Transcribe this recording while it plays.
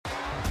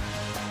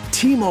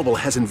T-Mobile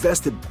has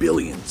invested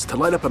billions to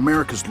light up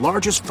America's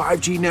largest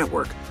 5G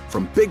network,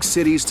 from big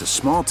cities to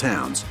small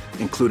towns,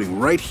 including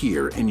right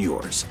here in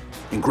yours.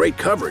 And great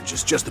coverage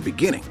is just the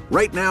beginning.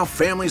 Right now,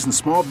 families and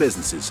small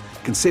businesses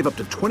can save up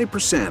to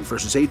 20%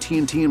 versus AT&T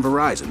and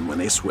Verizon when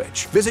they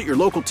switch. Visit your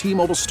local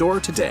T-Mobile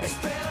store today.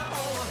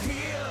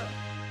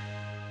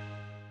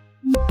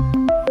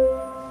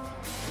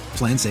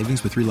 Plan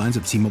savings with 3 lines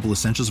of T-Mobile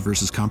Essentials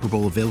versus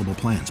comparable available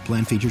plans.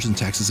 Plan features and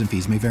taxes and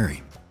fees may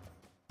vary.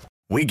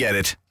 We get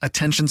it.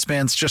 Attention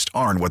spans just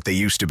aren't what they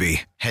used to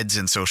be. Heads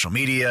in social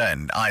media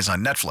and eyes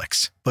on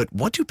Netflix. But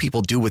what do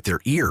people do with their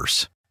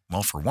ears?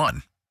 Well, for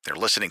one, they're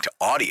listening to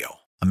audio.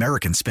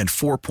 Americans spend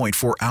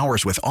 4.4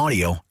 hours with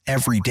audio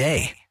every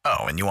day. Oh,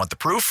 and you want the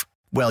proof?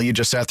 Well, you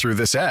just sat through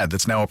this ad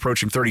that's now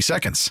approaching 30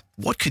 seconds.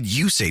 What could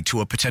you say to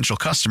a potential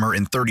customer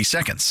in 30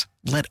 seconds?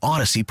 Let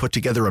Odyssey put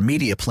together a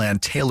media plan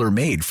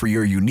tailor-made for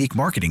your unique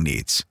marketing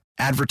needs.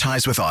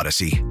 Advertise with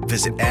Odyssey.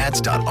 Visit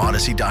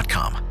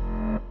ads.odyssey.com.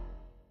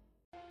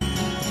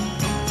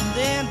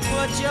 Then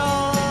put your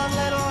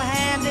little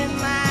hand in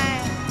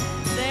mine.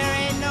 There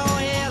ain't no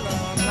hill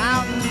or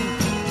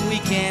mountain we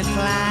can't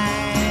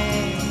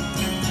climb.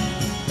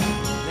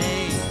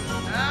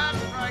 That's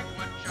right,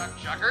 woodchuck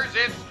chuckers.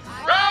 It's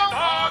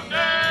Groundhog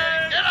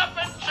Day! Get up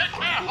and shake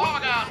that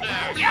hog out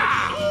there!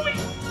 Yeah!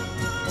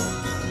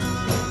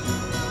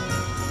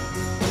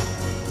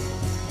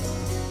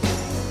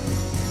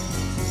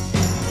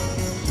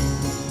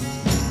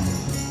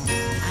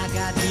 I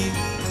got you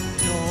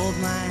to hold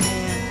my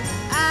hand.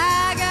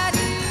 I got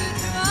you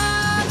to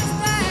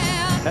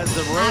understand. Has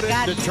the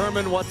rodent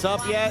determined what's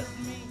up yet?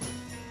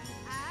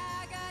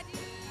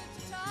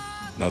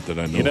 Not that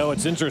I know. You know,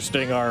 it's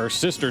interesting. Our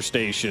sister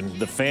station,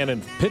 The Fan in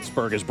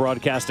Pittsburgh, is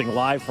broadcasting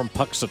live from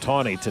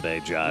Puxatawney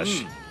today,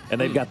 Josh. And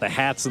they've got the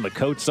hats and the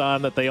coats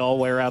on that they all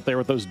wear out there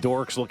with those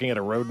dorks looking at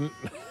a rodent.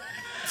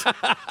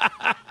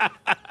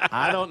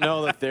 I don't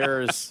know that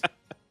there's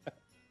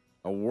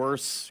a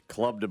worse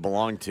club to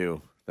belong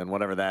to than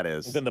whatever that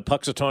is. Than the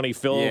Puxatawney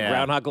Phil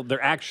Groundhog Club.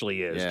 There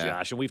actually is, Yeah.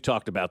 Josh. And we've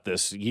talked about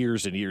this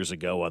years and years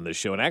ago on this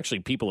show. And actually,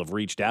 people have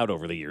reached out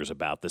over the years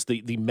about this.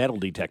 The Metal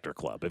Detector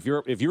Club. If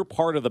you're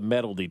part of the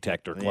Metal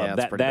Detector Club,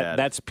 that's pretty bad.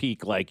 that's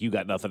peak, like you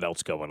got nothing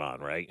else going on,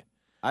 right?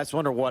 I just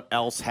wonder what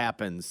else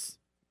happens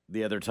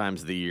the other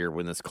times of the year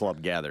when this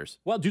club gathers.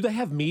 Well, do they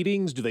have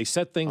meetings? Do they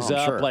set things Oh,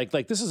 up? sure.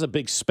 Like this is a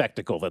big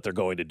spectacle that they're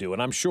going to do.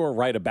 And I'm sure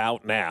right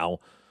about now,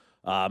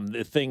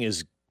 the thing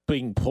is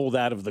being pulled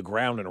out of the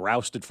ground and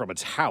rousted from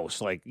its house.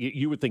 Like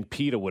you would think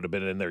PETA would have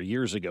been in there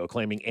years ago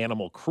claiming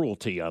animal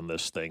cruelty on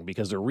this thing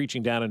because they're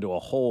reaching down into a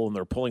hole and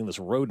they're pulling this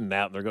rodent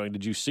out and they're going,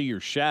 "Did you see your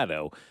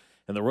shadow?"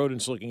 And the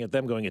rodent's looking at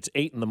them going, "It's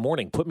 8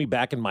 a.m. Put me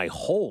back in my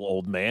hole,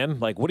 old man.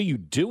 Like, what are you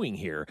doing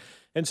here?"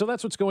 And so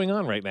that's what's going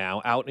on right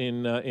now out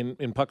in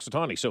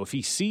Puxatawney. So if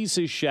he sees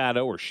his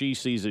shadow or she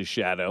sees his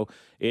shadow,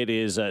 it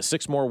is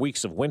 6 more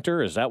weeks of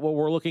winter. Is that what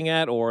we're looking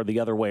at, or the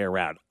other way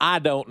around? I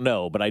don't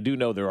know, but I do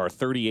know there are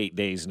 38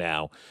 days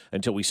now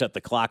until we set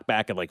the clock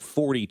back and like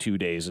 42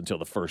 days until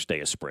the first day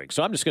of spring.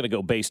 So I'm just going to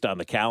go based on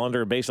the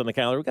calendar. Based on the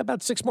calendar, we got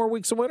about 6 more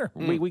weeks of winter.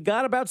 We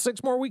got about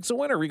 6 more weeks of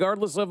winter,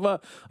 regardless of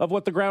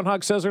what the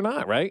groundhog says or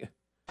not, right?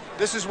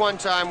 This is one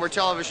time where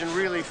television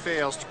really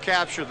fails to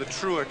capture the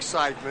true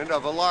excitement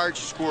of a large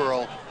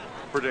squirrel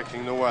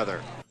predicting the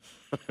weather.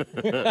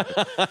 It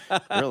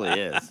really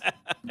is.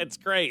 It's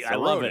great. It's I a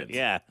love rodent. it.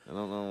 Yeah. I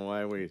don't know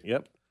why we.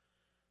 Yep.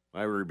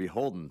 Why we're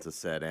beholden to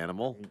said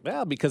animal.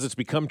 Well, because it's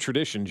become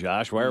tradition,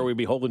 Josh. Why are we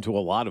beholden to a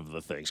lot of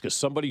the things? Because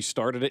somebody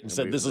started it and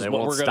said, "This is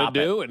what we're going to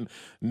do," and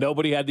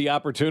nobody had the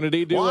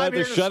opportunity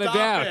to shut it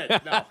down.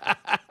 No.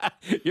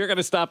 You're going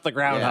to stop the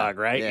groundhog,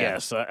 right? yeah.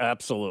 Yes,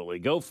 absolutely.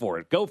 Go for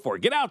it. Go for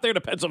it. Get out there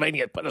to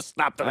Pennsylvania and put a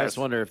stop to I this. just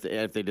wonder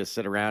if they just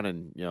sit around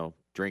and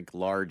drink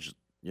large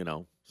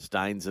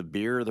steins of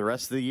beer the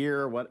rest of the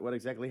year. What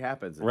exactly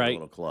happens in the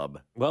little club?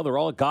 Well, they're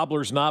all at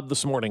Gobbler's Knob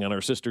this morning on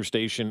our sister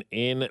station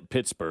in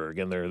Pittsburgh,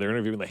 and they're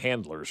interviewing the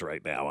handlers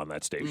right now on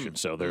that station.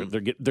 So they're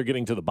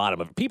getting to the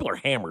bottom of it. People are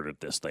hammered at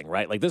this thing,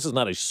 right? Like this is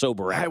not a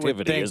sober activity. I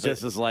would think is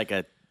this it? is like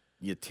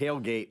you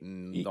tailgate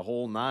and the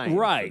whole nine.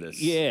 Right. For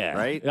this, yeah.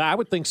 Right. I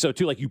would think so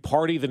too. Like you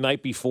party the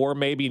night before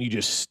maybe and you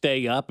just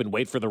stay up and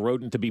wait for the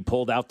rodent to be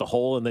pulled out the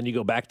hole and then you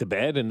go back to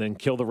bed and then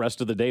kill the rest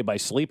of the day by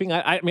sleeping.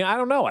 I mean, I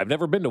don't know. I've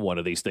never been to one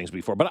of these things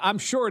before, but I'm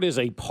sure it is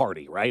a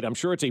party, right? I'm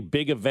sure it's a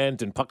big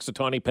event in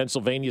Puxatawney,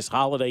 Pennsylvania's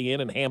Holiday Inn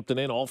and Hampton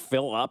Inn all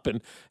fill up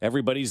and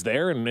everybody's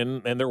there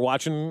and they're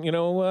watching,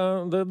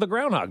 the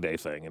Groundhog Day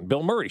thing and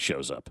Bill Murray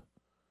shows up.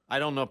 I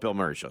don't know if Bill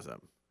Murray shows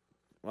up.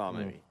 Well,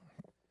 maybe.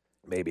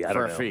 Maybe, I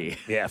don't know. For a fee.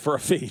 Yeah, for a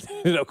fee.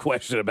 No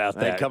question about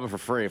I that. ain't coming for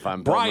free if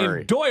I'm Bill Brian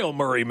Murray. Doyle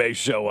Murray may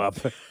show up.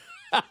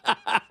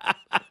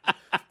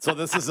 So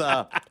this is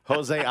a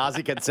Jose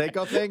Ozzy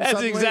Canseco thing? That's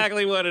suddenly?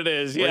 exactly what it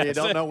is, Where yes. you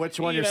don't know which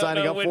one you're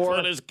signing up which for? Which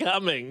one is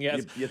coming,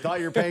 yes. You thought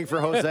you were paying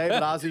for Jose,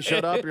 but Ozzy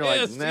showed up. You're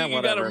like, Yes, nah, you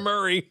whatever. got a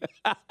Murray.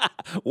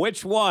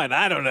 Which one?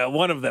 I don't know.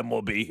 One of them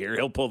will be here.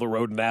 He'll pull the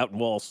rodent out and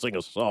we'll all sing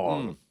a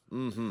song.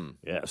 Mm-hmm.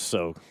 Yes,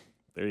 so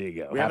There you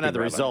go. We haven't had the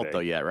result though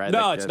yet, right?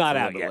 No, Like, it's that's not a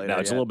out little yet. bit No,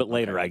 later it's a little bit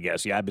later, Okay. I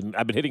guess. Yeah, I've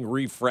been hitting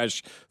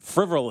refresh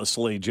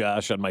frivolously,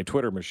 Josh, on my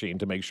Twitter machine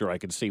to make sure I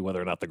can see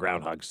whether or not the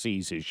groundhog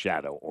sees his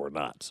shadow or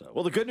not. So,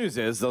 Well, the good news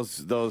is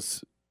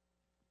those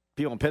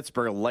people in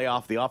Pittsburgh lay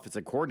off the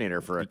offensive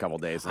coordinator for a couple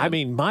days. I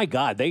mean, my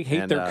God, they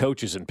hate And, their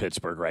coaches in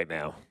Pittsburgh right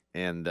now.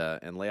 and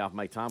lay off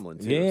Mike Tomlin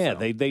too. Yeah,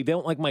 so. they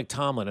don't like Mike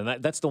Tomlin,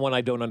 and that's the one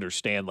I don't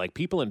understand. Like,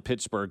 people in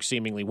Pittsburgh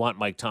seemingly want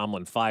Mike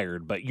Tomlin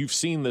fired, but you've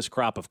seen this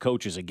crop of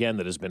coaches again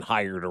that has been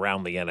hired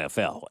around the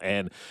NFL,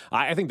 and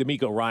I think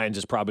DeMeco Ryans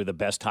is probably the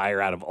best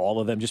hire out of all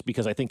of them, just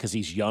because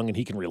he's young and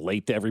he can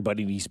relate to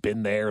everybody, and he's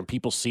been there, and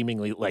people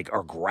seemingly like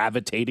are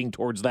gravitating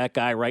towards that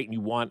guy, right? And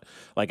you want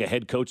like a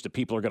head coach that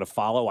people are going to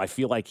follow. I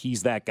feel like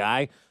he's that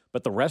guy.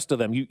 But the rest of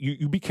them,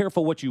 you be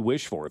careful what you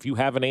wish for. If you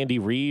have an Andy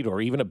Reid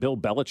or even a Bill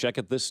Belichick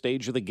at this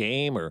stage of the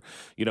game, or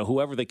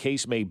whoever the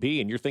case may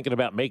be, and you're thinking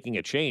about making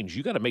a change,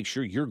 you got to make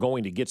sure you're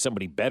going to get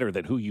somebody better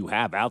than who you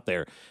have out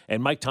there.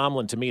 And Mike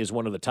Tomlin, to me, is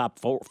one of the top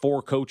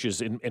four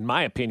coaches, in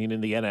my opinion, in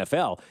the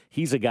NFL.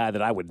 He's a guy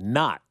that I would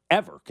not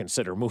ever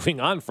consider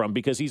moving on from,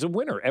 because he's a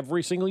winner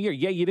every single year.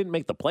 Yeah, you didn't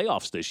make the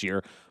playoffs this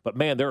year, but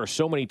man, there are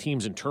so many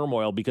teams in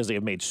turmoil because they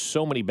have made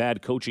so many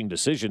bad coaching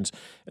decisions.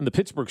 And the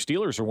Pittsburgh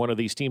Steelers are one of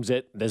these teams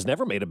that has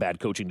never made a bad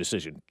coaching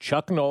decision.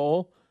 Chuck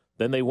Noll,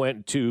 then they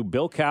went to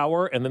Bill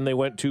Cowher, and then they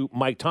went to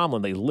Mike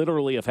Tomlin. They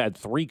literally have had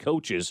 3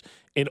 coaches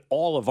in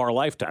all of our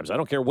lifetimes. I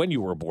don't care when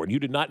you were born. You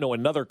did not know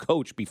another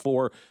coach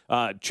before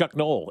Chuck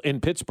Noll in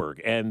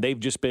Pittsburgh, and they've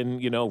just been,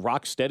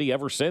 rock steady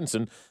ever since,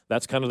 and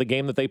that's kind of the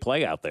game that they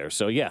play out there.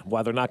 So, yeah,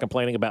 while they're not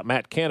complaining about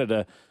Matt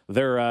Canada,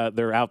 they're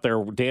out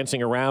there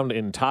dancing around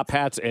in top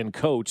hats and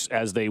coats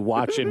as they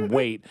watch and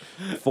wait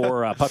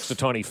for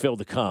Punxsutawney Phil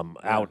to come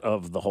out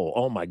of the hole.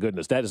 Oh, my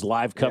goodness. That is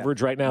live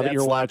coverage right now that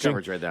you're watching?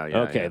 Coverage right now,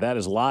 yeah. Okay, that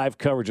is live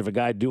coverage of a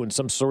guy doing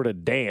some sort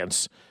of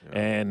dance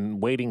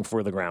and waiting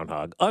for the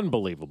groundhog.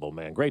 Unbelievable,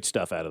 man. Great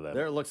stuff out of that.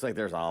 There looks like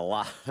there's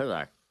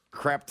a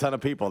crap ton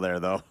of people there,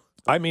 though.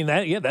 I mean,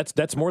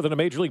 that's more than a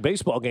Major League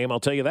Baseball game, I'll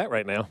tell you that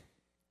right now.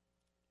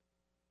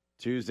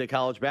 Tuesday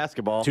college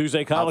basketball.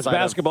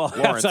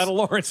 Outside of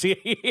Lawrence.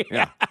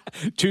 Yeah.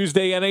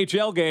 Tuesday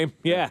NHL game.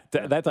 Yeah,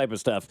 that type of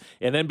stuff.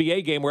 An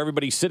NBA game where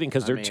everybody's sitting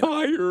because they're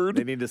tired.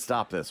 They need to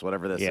stop this,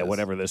 whatever this is. Yeah,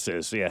 whatever this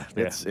is. Yeah.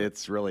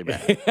 It's really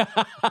bad.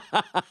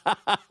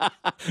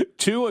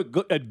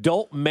 2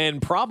 adult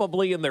men,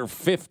 probably in their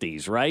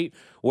 50s, right?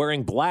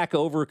 Wearing black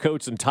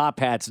overcoats and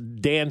top hats,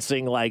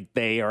 dancing like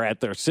they are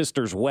at their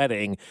sister's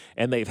wedding,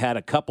 and they've had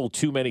a couple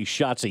too many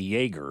shots of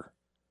Jaeger.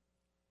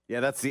 Yeah,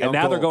 that's the and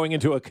uncle. now they're going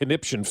into a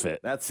conniption fit.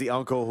 That's the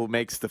uncle who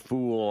makes the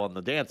fool on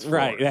the dance floor.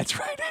 Right, that's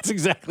right. That's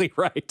exactly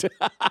right.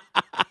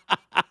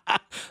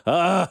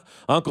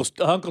 Uncle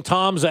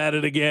Tom's at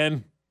it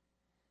again.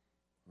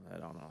 I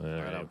don't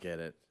know. I don't get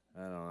it.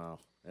 I don't know.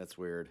 That's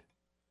weird.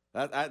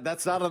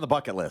 That's not on the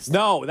bucket list.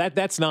 No,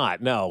 that's not.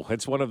 No,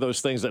 it's one of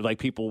those things that like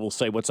people will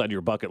say, "What's on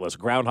your bucket list?"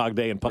 Groundhog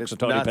Day in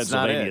Punxsutawney,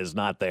 Pennsylvania is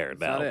not there.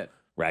 No, not it.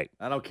 Right.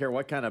 I don't care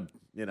what kind of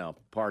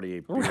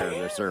party beer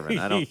they're serving.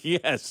 I don't.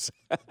 Yes.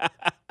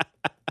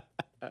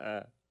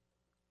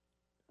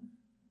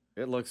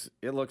 It looks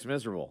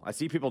miserable. I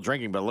see people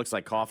drinking, but it looks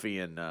like coffee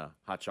and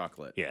hot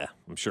chocolate. Yeah,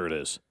 I'm sure it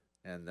is.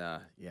 And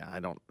I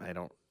don't.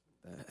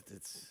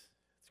 It's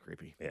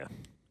creepy. Yeah.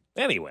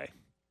 Anyway.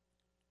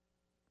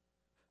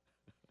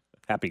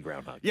 Happy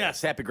Groundhog Day.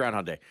 Yes, happy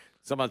Groundhog Day.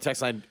 Someone on the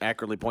text line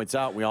accurately points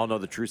out, we all know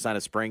the true sign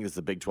of spring is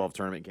the Big 12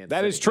 tournament in Kansas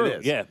City. That is true. It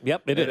is. Yeah.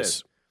 Yep, it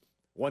is.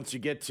 Once you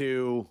get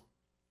to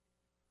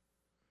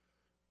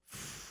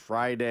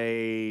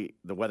Friday,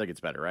 the weather gets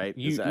better, right?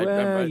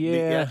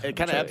 It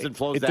kind of ebbs and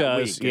flows it that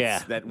does, week.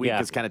 Yeah. That week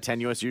is kind of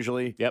tenuous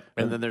usually. Yep.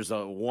 And then there's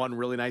one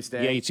really nice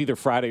day. Yeah, it's either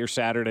Friday or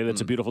Saturday. That's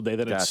a beautiful day.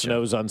 Then it Gotcha.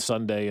 snows on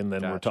Sunday, and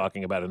then we're Gotcha.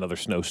 talking about another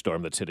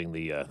snowstorm that's hitting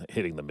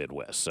the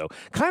Midwest. So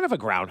kind of a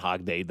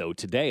Groundhog Day, though,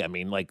 today. I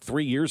mean, like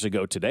 3 years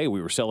ago today,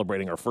 we were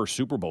celebrating our first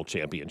Super Bowl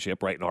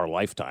championship, right, in our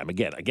lifetime.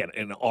 Again,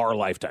 in our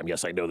lifetime.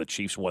 Yes, I know the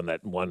Chiefs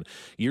won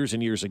years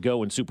and years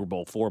ago in Super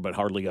Bowl IV, but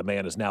hardly a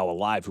man is now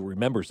alive who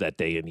remembers that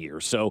day in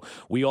years. So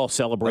we all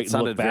celebrate That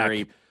and look sounded back.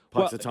 very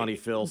Punxsutawney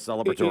Phil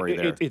celebratory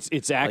there.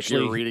 It's actually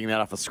like you're reading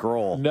that off a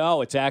scroll.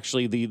 No, it's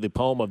actually the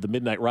poem of the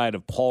Midnight Ride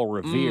of Paul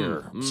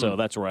Revere. So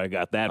that's where I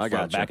got that from.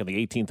 Gotcha. Back on the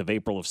 18th of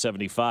April of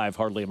 75.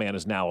 Hardly a man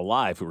is now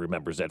alive who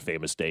remembers that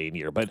famous day and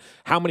year. But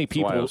how many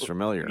people? That's why I was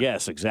familiar.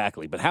 Yes,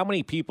 exactly. But how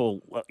many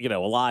people,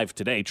 alive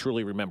today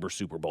truly remember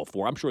Super Bowl IV?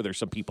 I'm sure there's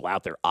some people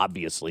out there,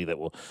 obviously, that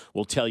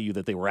will tell you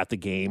that they were at the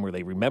game or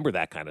they remember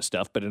that kind of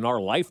stuff. But in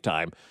our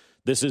lifetime,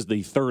 this is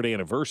the 3rd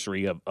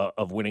anniversary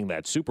of winning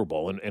that Super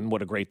Bowl, and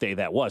what a great day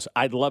that was.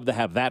 I'd love to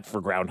have that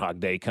for Groundhog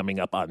Day coming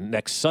up on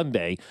next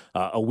Sunday,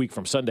 a week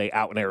from Sunday,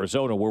 out in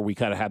Arizona, where we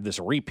kind of have this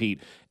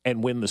repeat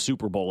and win the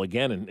Super Bowl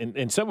again.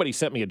 And somebody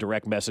sent me a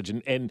direct message,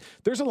 and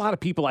there's a lot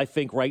of people, I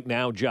think, right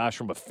now, Josh,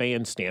 from a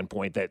fan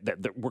standpoint, that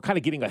we're kind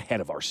of getting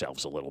ahead of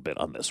ourselves a little bit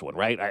on this one,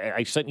 right?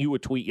 I sent you a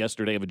tweet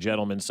yesterday of a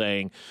gentleman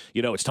saying,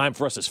 it's time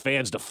for us as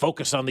fans to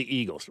focus on the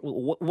Eagles.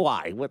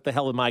 Why? What the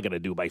hell am I going to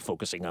do by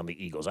focusing on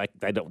the Eagles? I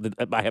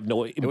have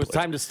no input. It was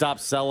time to stop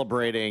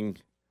celebrating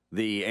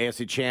the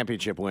AFC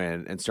Championship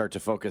win and start to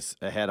focus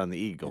ahead on the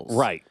Eagles.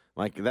 Right.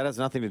 Like, that has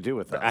nothing to do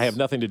with us. I have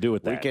nothing to do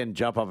with that. We can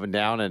jump up and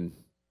down and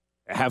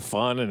have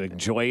fun and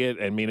enjoy it.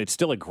 I mean, it's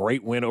still a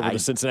great win over the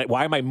Cincinnati.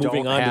 Why am I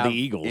moving on to the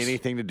Eagles?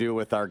 Anything to do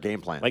with our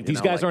game plan. Like,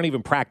 these guys aren't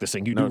even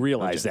practicing. You do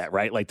realize that,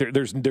 right? Like,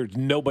 there's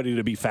nobody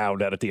to be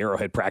found out at the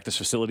Arrowhead practice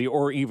facility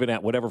or even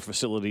at whatever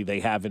facility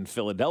they have in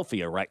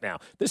Philadelphia right now.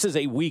 This is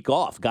a week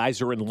off.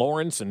 Guys are in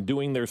Lawrence and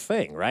doing their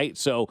thing, right?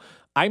 So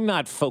I'm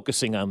not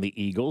focusing on the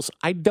Eagles.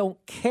 I don't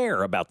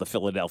care about the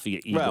Philadelphia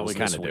Eagles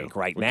this week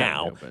right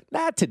now.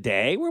 Not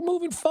today. We're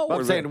moving forward.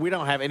 I'm saying we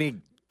don't have any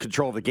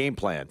control of the game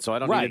plan, so I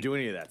don't need to do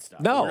any of that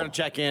stuff. No. We're going to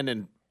check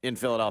in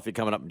Philadelphia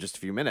coming up in just a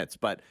few minutes.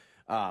 But,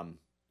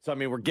 so, I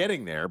mean, we're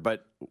getting there,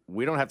 but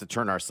we don't have to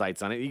turn our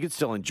sights on it. You can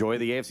still enjoy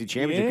the AFC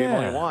Championship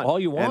game all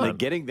you want. And the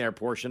getting there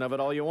portion of it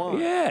all you want.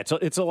 Yeah,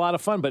 it's a lot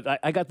of fun. But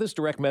I got this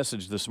direct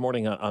message this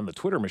morning on the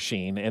Twitter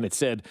machine, and it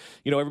said,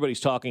 everybody's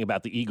talking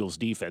about the Eagles'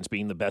 defense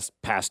being the best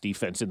pass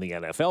defense in the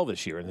NFL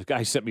this year. And the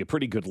guy sent me a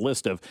pretty good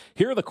list of,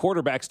 here are the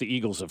quarterbacks the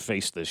Eagles have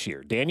faced this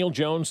year. Daniel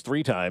Jones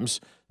 3 times,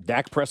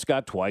 Dak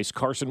Prescott twice,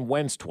 Carson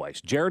Wentz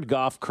twice, Jared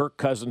Goff, Kirk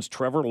Cousins,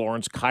 Trevor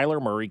Lawrence,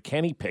 Kyler Murray,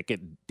 Kenny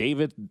Pickett,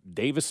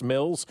 Davis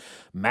Mills,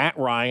 Matt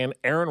Ryan,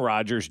 Aaron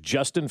Rodgers,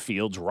 Justin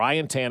Fields,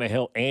 Ryan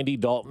Tannehill, Andy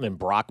Dalton, and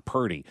Brock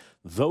Purdy.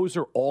 Those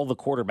are all the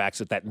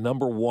quarterbacks that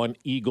number one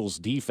Eagles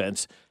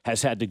defense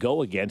has had to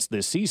go against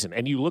this season.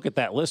 And you look at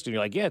that list and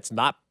you're like, yeah, it's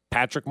not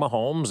Patrick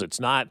Mahomes. It's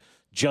not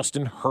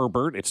Justin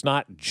Herbert. It's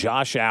not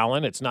Josh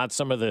Allen. It's not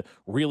some of the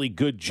really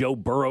good Joe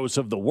Burrows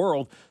of the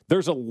world.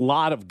 There's a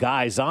lot of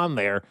guys on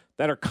there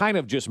that are kind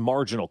of just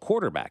marginal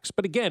quarterbacks.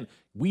 But again,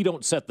 we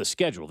don't set the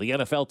schedule. The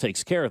NFL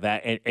takes care of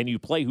that, and you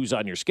play who's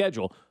on your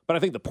schedule. But I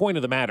think the point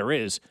of the matter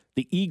is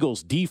the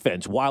Eagles'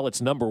 defense, while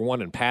it's number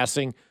one in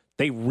passing,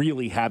 they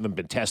really haven't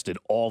been tested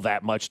all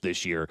that much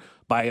this year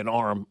by an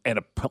arm and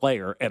a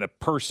player and a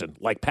person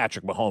like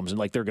Patrick Mahomes and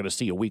like they're going to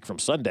see a week from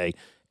Sunday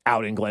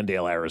out in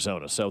Glendale,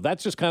 Arizona. So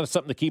that's just kind of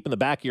something to keep in the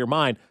back of your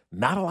mind.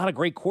 Not a lot of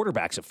great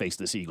quarterbacks have faced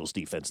this Eagles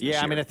defense this year.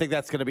 I mean, I think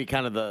that's going to be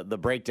kind of the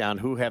breakdown.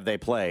 Who have they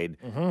played?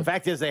 Mm-hmm. The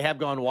fact is they have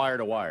gone wire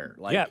to wire.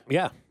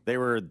 They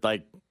were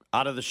like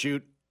out of the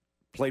chute,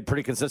 played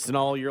pretty consistent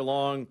all year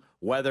long,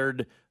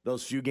 weathered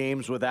those few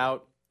games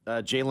without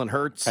Jalen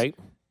Hurts, right,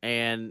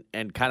 and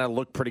kind of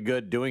looked pretty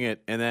good doing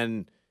it, and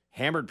then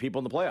hammered people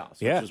in the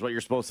playoffs, which is what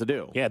you're supposed to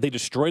do. Yeah, they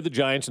destroyed the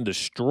Giants and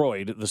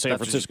destroyed the San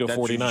Francisco 49ers.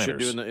 That's what you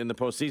should do in the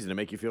postseason to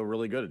make you feel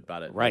really good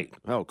about it. Right.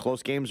 Like,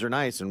 close games are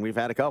nice, and we've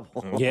had a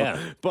couple. Yeah.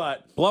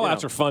 But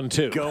blowouts are fun,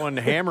 too. Go and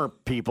hammer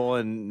people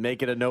and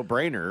make it a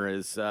no-brainer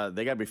is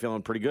they got to be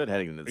feeling pretty good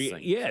heading into this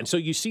thing. Yeah, and so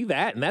you see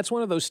that, and that's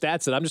one of those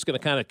stats that I'm just going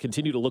to kind of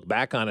continue to look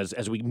back on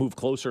as we move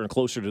closer and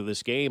closer to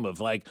this game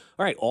of like,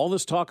 all right, all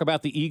this talk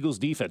about the Eagles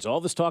defense,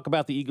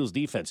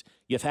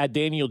 You've had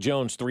Daniel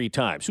Jones 3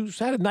 times, who's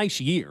had a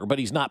nice year, but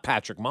he's not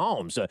Patrick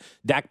Mahomes.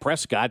 Dak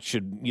Prescott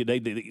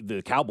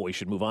the Cowboys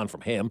should move on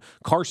from him.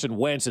 Carson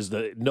Wentz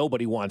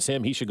nobody wants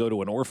him. He should go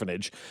to an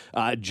orphanage.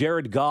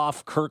 Jared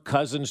Goff, Kirk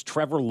Cousins,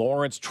 Trevor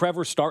Lawrence.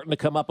 Trevor's starting to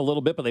come up a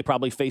little bit, but they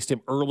probably faced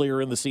him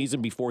earlier in the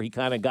season before he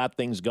kind of got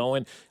things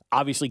going.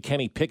 Obviously,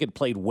 Kenny Pickett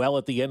played well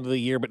at the end of the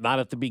year, but not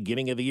at the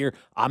beginning of the year.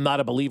 I'm not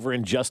a believer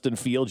in Justin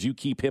Fields. You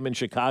keep him in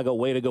Chicago.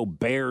 Way to go,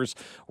 Bears.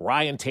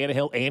 Ryan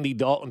Tannehill, Andy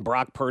Dalton,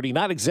 Brock Purdy.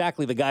 Not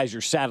exactly the guys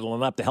you're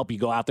saddling up to help you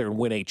go out there and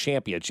win a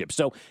championship.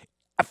 So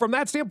from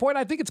that standpoint,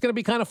 I think it's going to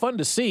be kind of fun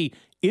to see,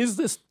 is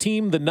this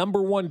team the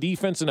number one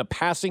defense in a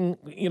passing,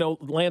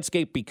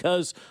 landscape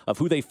because of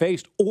who they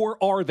faced, or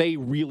are they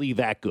really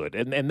that good?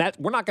 And that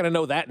we're not going to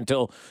know that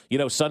until,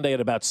 Sunday at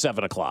about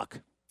 7 o'clock.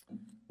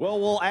 Well,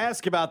 we'll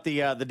ask about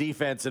the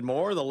defense and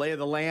more, the lay of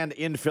the land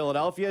in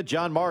Philadelphia.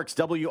 John Marks,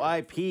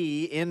 WIP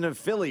in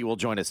Philly, will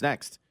join us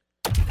next.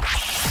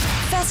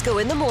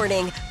 Fesco in the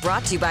Morning,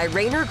 brought to you by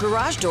Rainer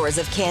Garage Doors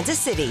of Kansas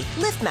City.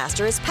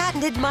 LiftMaster has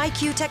patented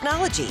MyQ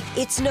technology.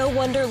 It's no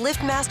wonder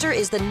LiftMaster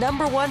is the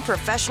 #1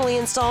 professionally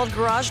installed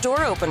garage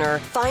door opener.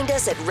 Find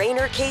us at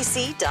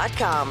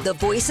RainerKC.com. The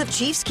voice of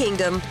Chiefs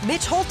Kingdom,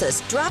 Mitch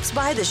Holthus, drops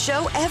by the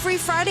show every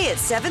Friday at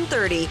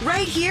 7:30,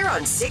 right here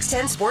on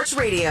 610 Sports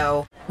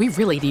Radio. We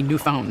really need new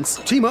phones.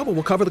 T-Mobile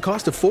will cover the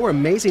cost of 4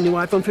 amazing new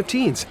iPhone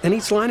 15s, and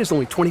each line is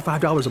only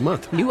 $25 a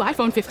month. New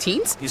iPhone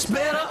 15s? It's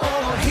better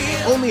over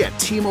here. Only at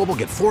T-Mobile,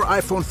 get 4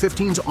 iPhone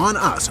 15s on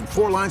us and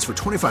 4 lines for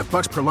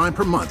 $25 per line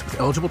per month with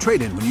eligible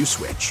trade-in when you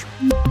switch.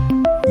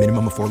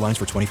 Minimum of 4 lines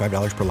for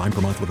 $25 per line per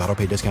month with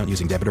autopay discount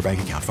using debit or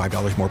bank account.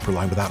 $5 more per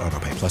line without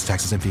autopay, plus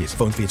taxes and fees.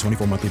 Phone fee at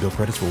 24 monthly bill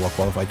credits for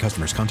well-qualified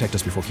customers. Contact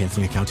us before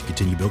canceling account to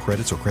continue bill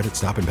credits or credit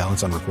stop and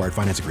balance on required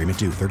finance agreement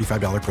due.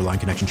 $35 per line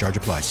connection charge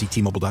applies. See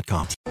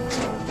T-Mobile.com.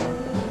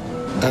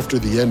 After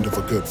the end of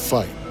a good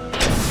fight,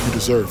 you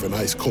deserve an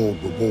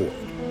ice-cold reward.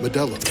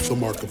 Modelo, the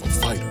mark of a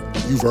fighter.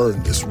 You've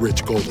earned this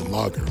rich golden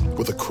lager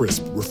with a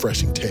crisp,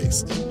 refreshing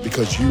taste.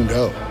 Because you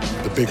know,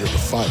 the bigger the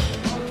fight,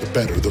 the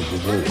better the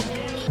reward.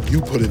 You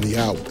put in the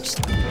hours,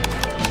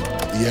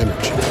 the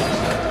energy,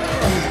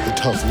 the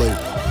tough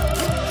labor.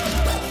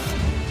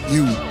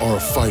 You are a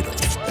fighter,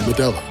 and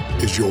Modelo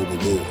is your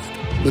reward.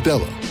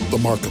 Modelo, the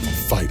mark of a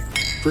fighter.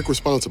 Drink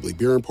responsibly.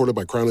 Beer imported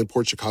by Crown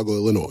Imports, Chicago,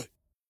 Illinois.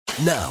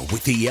 Now,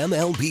 with the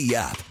MLB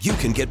app, you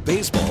can get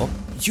baseball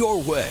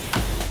your way.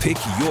 Pick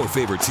your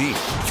favorite team,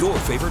 your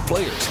favorite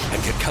players,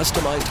 and get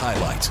customized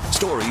highlights,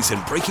 stories,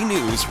 and breaking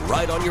news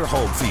right on your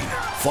home feed.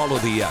 Follow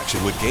the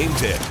action with Game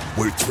Day,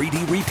 where 3D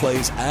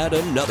replays add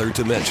another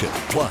dimension.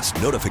 Plus,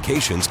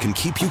 notifications can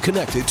keep you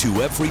connected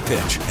to every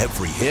pitch,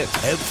 every hit,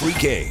 every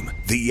game.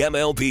 The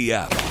MLB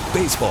app.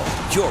 Baseball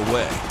your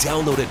way.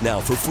 Download it now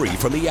for free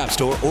from the App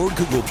Store or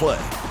Google Play.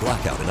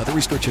 Blackout and other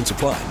restrictions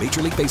apply.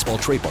 Major League Baseball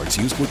trademarks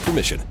used with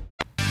permission.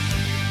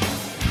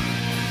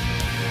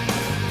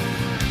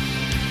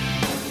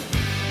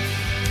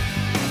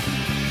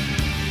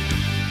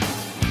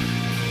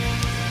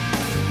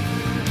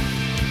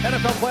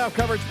 NFL playoff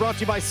coverage brought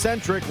to you by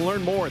Centric.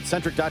 Learn more at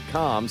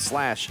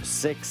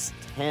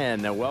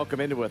Centric.com/610. Now, welcome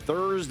into a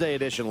Thursday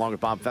edition along with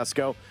Bob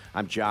Fesco.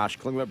 I'm Josh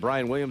Klingler,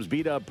 Brian Williams,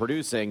 B-Dub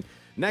producing.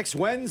 Next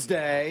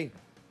Wednesday,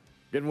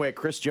 giving away a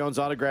Chris Jones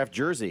autographed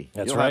jersey.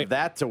 That's You'll right. have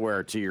that to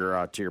wear to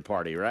your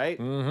party, right?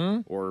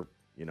 Mm-hmm. Or,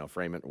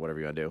 frame it, whatever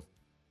you want to do.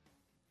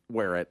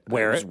 Wear it.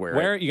 Wear Just it. Wear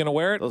Wear it. it. You going to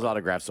wear it? Those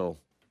autographs they'll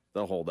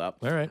hold up.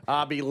 All right.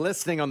 I'll be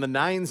listening on the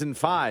 9s and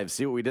 5s.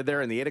 See what we did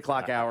there in the 8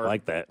 o'clock hour. I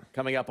like that.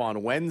 Coming up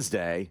on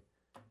Wednesday.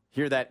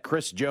 Hear that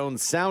Chris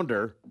Jones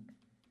sounder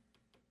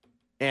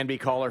and be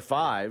caller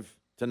 5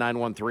 to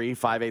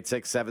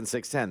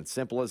 913-586-7610.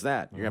 Simple as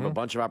that. You're going to have a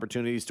bunch of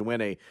opportunities to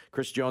win a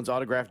Chris Jones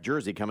autographed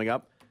jersey coming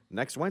up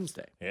next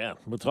Wednesday. Yeah,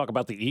 we'll talk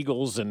about the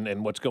Eagles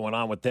and what's going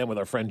on with them with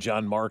our friend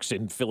John Marks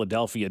in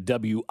Philadelphia.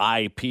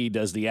 WIP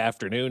does the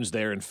afternoons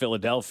there in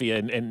Philadelphia.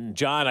 And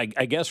John, I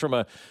guess from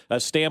a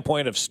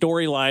standpoint of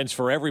storylines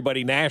for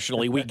everybody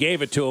nationally, we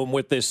gave it to him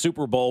with this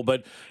Super Bowl.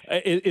 But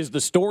is the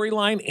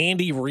storyline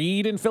Andy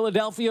Reid in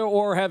Philadelphia,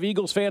 or have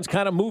Eagles fans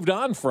kind of moved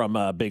on from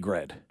Big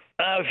Red?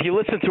 If you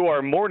listen to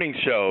our morning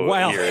show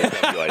here at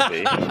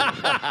WIP.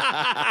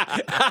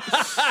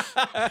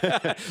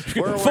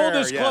 Full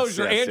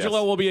disclosure,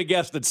 Angelo will be a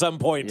guest at some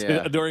point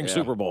during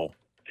Super Bowl.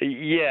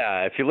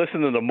 Yeah, if you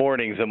listen to the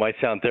mornings, it might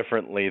sound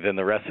differently than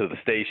the rest of the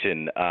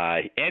station.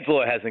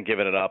 Angelo hasn't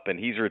given it up, and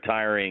he's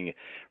retiring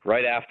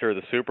right after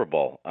the Super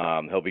Bowl.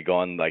 He'll be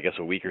gone, I guess,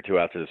 a week or two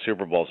after the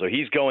Super Bowl. So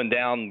he's going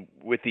down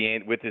with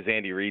his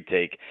Andy Reid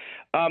take.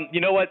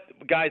 You know what,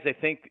 guys? I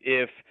think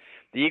if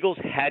the Eagles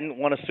hadn't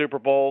won a Super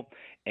Bowl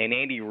and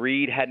Andy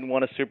Reid hadn't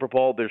won a Super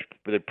Bowl,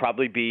 there'd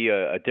probably be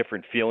a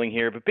different feeling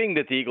here. But being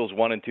that the Eagles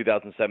won in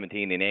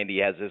 2017 and Andy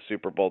has his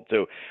Super Bowl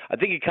too, I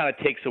think it kind of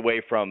takes away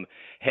from,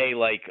 hey,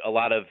 like a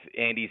lot of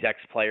Andy's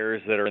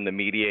ex-players that are in the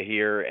media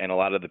here and a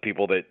lot of the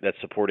people that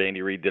support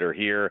Andy Reid that are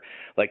here,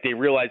 like they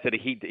realize that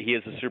he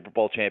is a Super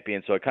Bowl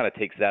champion, so it kind of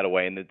takes that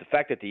away. And the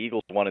fact that the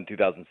Eagles won in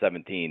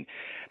 2017,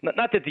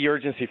 not that the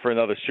urgency for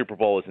another Super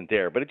Bowl isn't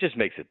there, but it just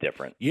makes it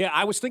different. Yeah,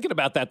 I was thinking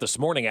about that this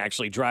morning,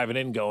 actually, driving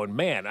in going,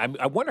 man,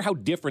 I wonder how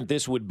different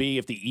this would be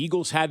if the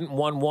Eagles hadn't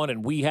won one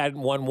and we hadn't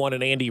won one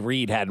and Andy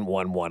Reid hadn't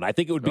won one. I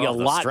think it would be a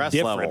lot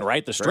different, level,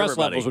 right? The stress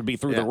levels would be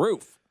through the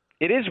roof.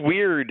 It is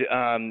weird.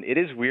 It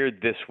is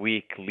weird this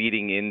week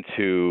leading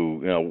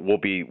into,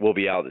 we'll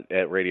be out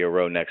at Radio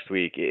Row next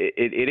week.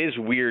 It is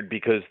weird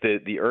because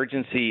the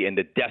urgency and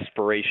the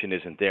desperation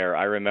isn't there.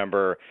 I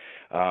remember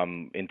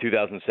in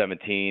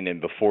 2017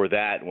 and before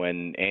that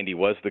when Andy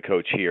was the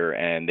coach here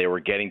and they were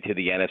getting to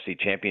the NFC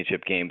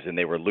Championship games and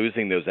they were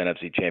losing those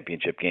NFC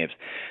Championship games,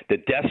 the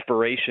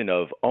desperation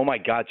of, oh my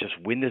God, just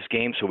win this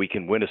game so we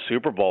can win a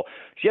Super Bowl.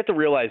 You have to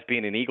realize,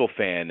 being an Eagle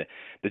fan,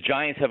 the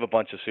Giants have a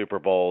bunch of Super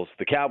Bowls,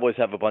 the Cowboys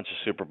have a bunch of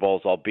Super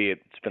Bowls, albeit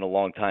it's been a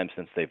long time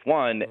since they've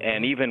won,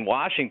 and even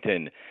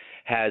Washington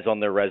has on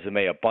their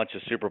resume a bunch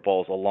of Super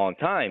Bowls a long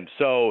time.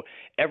 So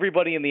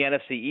everybody in the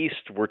NFC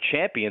East were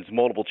champions,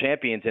 multiple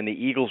champions, and the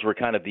Eagles were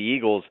kind of the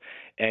Eagles.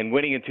 And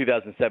winning in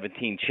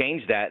 2017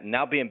 changed that. And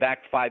now being back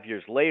 5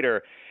 years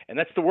later, and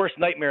that's the worst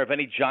nightmare of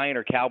any Giant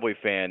or Cowboy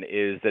fan,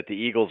 is that the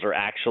Eagles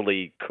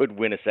could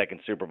win a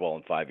second Super Bowl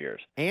in 5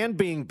 years. And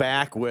being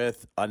back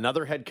with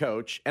another head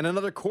coach and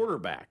another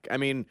quarterback. I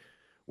mean,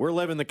 we're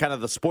living the kind of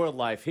the spoiled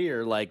life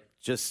here. Like,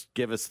 just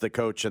give us the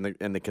coach and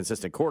the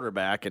consistent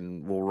quarterback,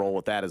 and we'll roll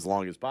with that as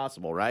long as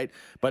possible, right?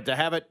 But to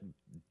have it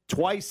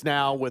twice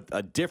now with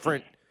a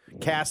different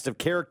cast of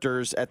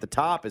characters at the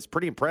top is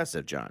pretty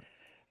impressive, John.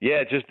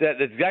 Yeah,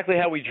 that's exactly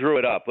how we drew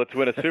it up. Let's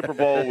win a Super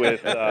Bowl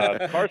with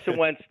Carson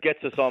Wentz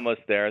gets us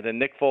almost there. Then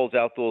Nick Foles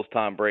outduels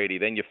Tom Brady.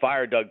 Then you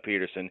fire Doug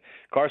Peterson.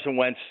 Carson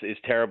Wentz is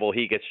terrible.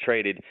 He gets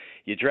traded.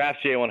 You draft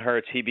Jalen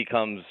Hurts. He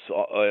becomes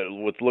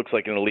what looks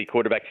like an elite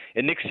quarterback.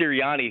 And Nick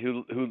Sirianni,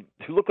 who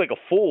looked like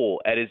a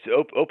fool at his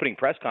opening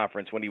press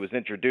conference when he was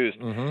introduced,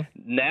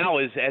 now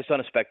has done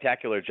a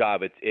spectacular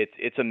job.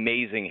 It's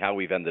amazing how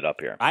we've ended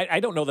up here. I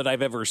don't know that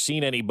I've ever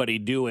seen anybody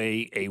do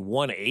a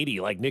 180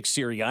 like Nick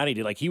Sirianni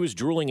did. Like, he was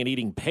drooling and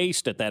eating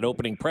paste at that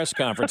opening press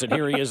conference, and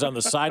here he is on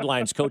the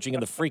sidelines coaching in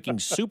the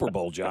freaking Super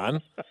Bowl,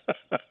 John.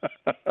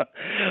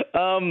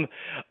 I'm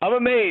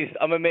amazed.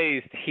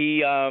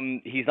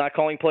 He's not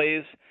calling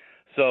plays.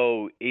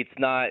 So it's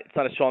not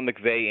a Sean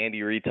McVay,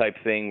 Andy Reid type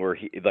thing where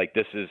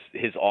this is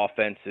his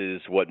offense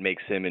is what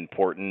makes him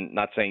important.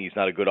 Not saying he's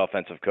not a good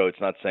offensive coach,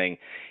 not saying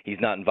he's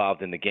not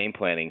involved in the game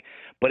planning,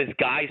 but his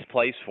guys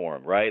plays for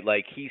him, right?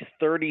 Like he's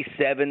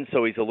 37,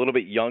 so he's a little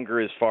bit younger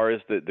as far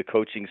as the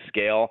coaching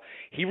scale.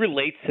 He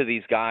relates to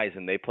these guys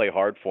and they play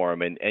hard for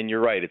him. And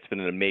you're right, it's been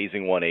an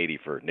amazing 180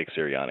 for Nick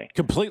Sirianni.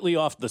 Completely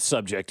off the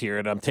subject here,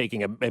 and I'm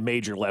taking a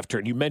major left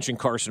turn. You mentioned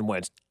Carson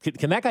Wentz.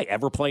 Can that guy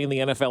ever play in the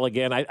NFL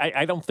again?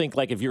 I don't think,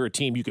 like, if you're a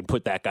team, you can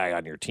put that guy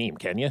on your team,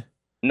 can you?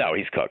 No,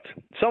 he's cooked.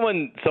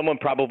 Someone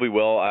probably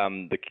will.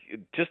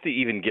 Just to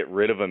even get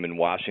rid of him in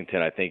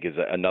Washington, I think, is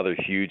another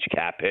huge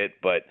cap hit.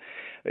 But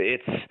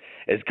it's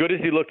as good as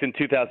he looked in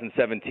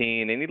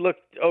 2017, and he looked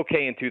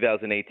okay in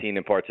 2018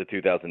 and parts of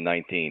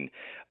 2019.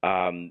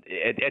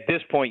 At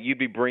this point, you'd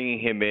be bringing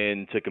him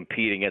in to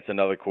compete against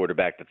another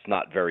quarterback that's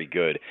not very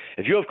good.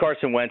 If you have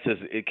Carson Wentz,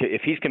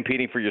 if he's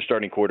competing for your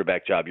starting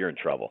quarterback job, you're in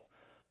trouble.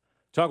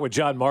 Talk with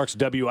John Marks,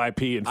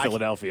 WIP in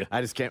Philadelphia.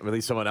 I just can't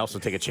believe someone else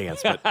would take a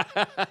chance. But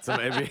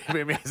it'd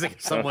be amazing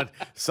if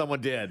someone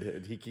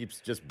did. He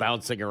keeps just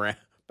bouncing around.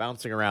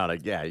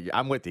 Yeah,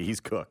 I'm with you. He's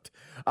cooked.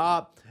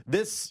 I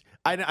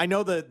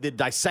know the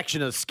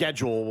dissection of the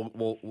schedule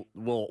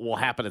will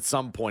happen at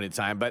some point in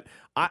time, but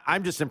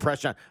I'm just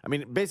impressed.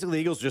 Basically,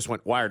 the Eagles just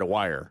went wire to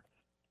wire.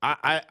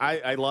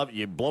 I love it.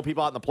 You blow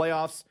people out in the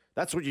playoffs.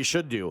 That's what you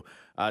should do.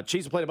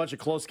 Chiefs have played a bunch of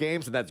close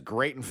games, and that's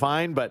great and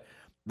fine, but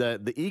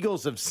the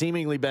Eagles have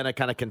seemingly been a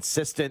kind of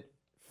consistent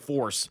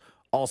force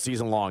all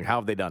season long. How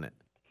have they done it?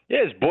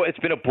 Yeah, it's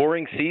been a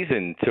boring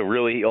season to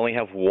really only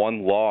have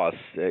one loss.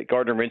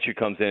 Gardner Minshew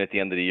comes in at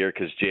the end of the year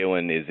because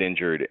Jalen is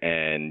injured,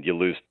 and you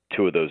lose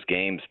 2 of those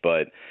games.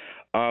 But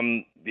how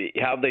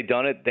have they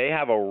done it? They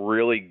have a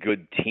really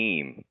good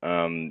team.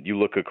 You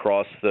look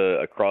across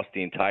the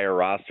entire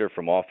roster,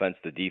 from offense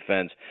to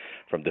defense,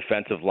 from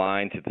defensive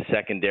line to the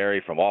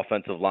secondary, from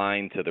offensive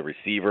line to the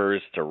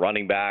receivers to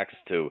running backs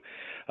to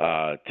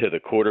the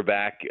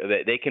quarterback.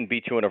 They can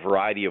beat you in a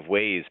variety of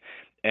ways.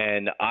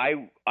 And I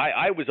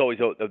was always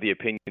of the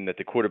opinion that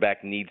the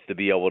quarterback needs to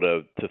be able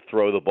to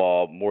throw the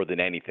ball more than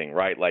anything,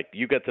 right? Like,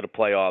 you get to the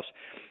playoffs,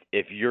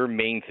 if your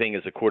main thing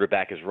as a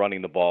quarterback is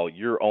running the ball,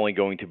 you're only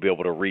going to be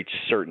able to reach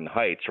certain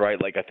heights,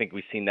 right? Like, I think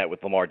we've seen that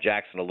with Lamar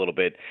Jackson a little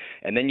bit.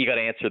 And then you got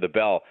to answer the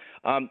bell.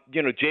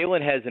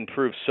 Jalen has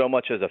improved so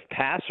much as a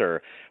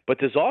passer, but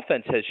this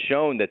offense has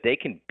shown that they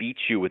can beat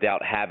you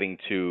without having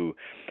to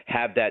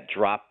have that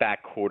drop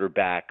back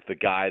quarterback, the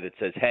guy that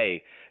says,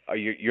 hey,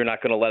 you're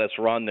not going to let us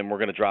run, then we're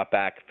going to drop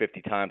back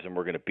 50 times and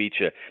we're going to beat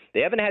you. They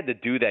haven't had to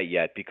do that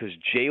yet because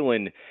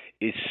Jalen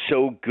is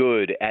so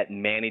good at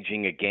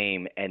managing a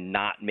game and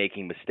not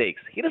making mistakes.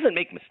 He doesn't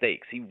make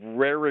mistakes. He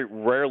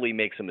rarely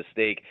makes a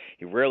mistake.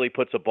 He rarely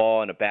puts a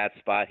ball in a bad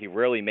spot. He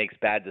rarely makes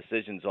bad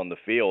decisions on the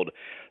field.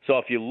 So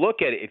if you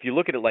look at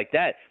it like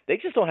that, they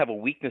just don't have a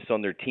weakness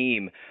on their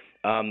team.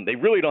 They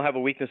really don't have a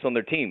weakness on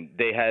their team.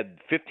 They had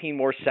 15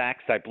 more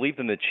sacks, I believe,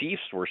 than the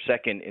Chiefs were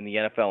second in the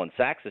NFL in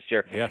sacks this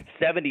year. Yeah.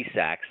 70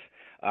 sacks.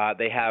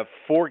 They have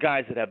 4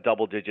 guys that have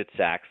double-digit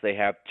sacks. They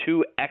have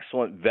 2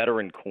 excellent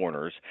veteran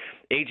corners,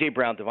 A.J.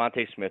 Brown,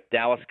 Devontae Smith,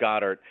 Dallas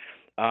Goedert.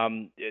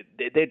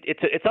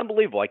 It's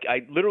unbelievable. Like,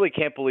 I literally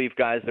can't believe,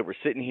 guys, that we're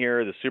sitting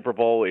here. The Super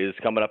Bowl is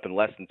coming up in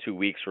less than 2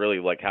 weeks, really,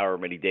 like however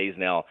many days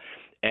now.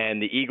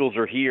 And the Eagles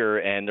are here,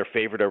 and they're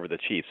favored over the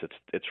Chiefs.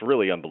 It's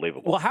really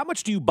unbelievable. Well, how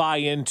much do you buy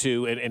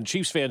into, and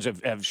Chiefs fans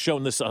have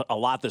shown this a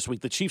lot this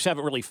week, the Chiefs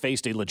haven't really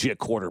faced a legit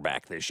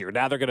quarterback this year.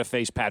 Now they're going to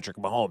face Patrick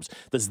Mahomes.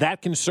 Does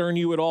that concern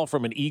you at all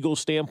from an Eagles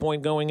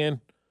standpoint going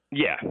in?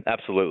 Yeah,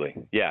 absolutely.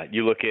 Yeah,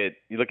 you look at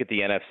the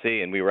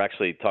NFC, and we were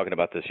actually talking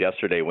about this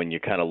yesterday. When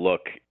you kind of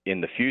look in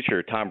the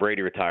future, Tom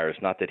Brady retires.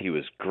 Not that he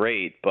was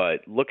great,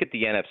 but look at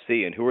the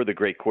NFC and who are the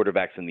great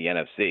quarterbacks in the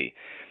NFC.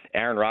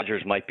 Aaron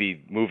Rodgers might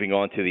be moving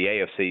on to the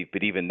AFC,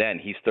 but even then,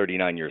 he's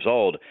 39 years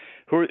old.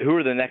 Who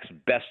are the next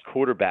best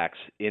quarterbacks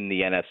in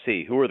the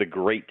NFC? Who are the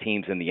great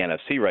teams in the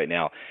NFC right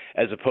now,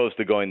 as opposed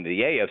to going to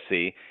the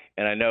AFC?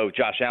 And I know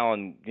Josh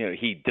Allen,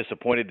 he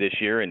disappointed this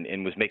year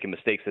and was making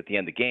mistakes at the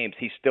end of games.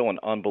 He's still an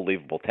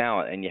unbelievable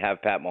talent. And you have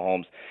Pat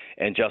Mahomes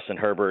and Justin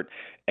Herbert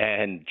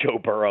and Joe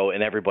Burrow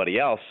and everybody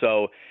else.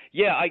 So,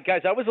 yeah,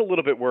 I was a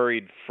little bit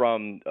worried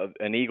from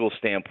an Eagles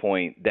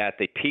standpoint that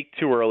they peaked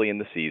too early in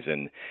the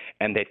season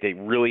and that they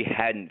really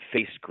hadn't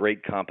faced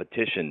great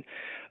competition.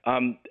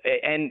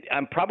 And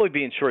I'm probably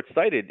being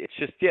short-sighted. It's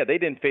just, they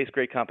didn't face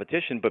great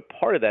competition, but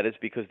part of that is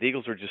because the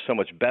Eagles are just so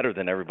much better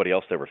than everybody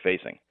else they were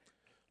facing.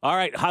 All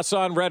right,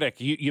 Hassan Reddick,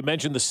 you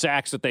mentioned the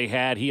sacks that they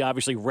had. He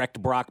obviously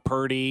wrecked Brock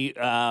Purdy.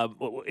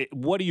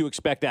 What do you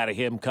expect out of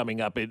him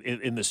coming up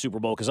in the Super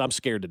Bowl? Because I'm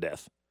scared to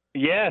death.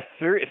 Yeah,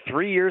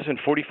 3 years and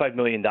 $45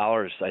 million,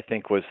 I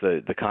think, was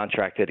the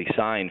contract that he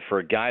signed for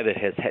a guy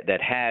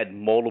that had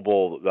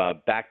multiple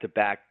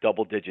back-to-back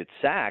double-digit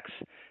sacks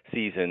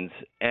seasons.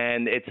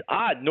 And it's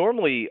odd.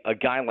 Normally, a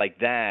guy like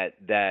that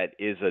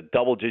is a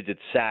double-digit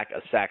sack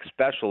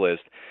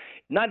specialist,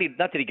 not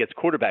that he gets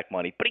quarterback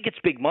money, but he gets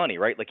big money,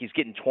 right? Like he's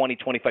getting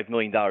 $20-25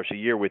 million a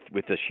year with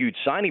this huge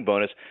signing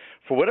bonus.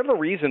 For whatever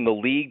reason, the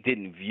league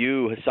didn't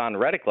view Hassan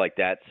Reddick like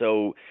that,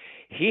 so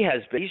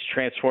he's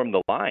transformed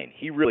the line.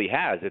 He really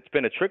has. It's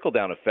been a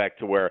trickle-down effect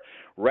to where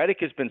Reddick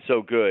has been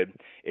so good.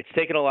 It's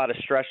taken a lot of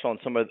stress on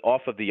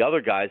off of the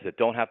other guys that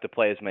don't have to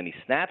play as many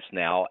snaps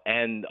now,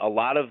 and a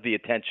lot of the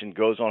attention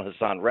goes on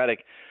Hassan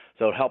Reddick,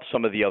 so it helps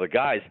some of the other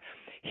guys.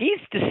 He's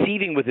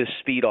deceiving with his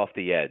speed off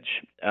the edge.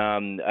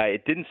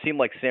 It didn't seem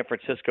like San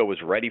Francisco was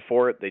ready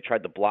for it. They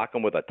tried to block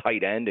him with a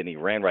tight end, and he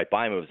ran right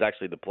by him. It was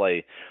actually the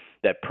play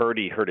that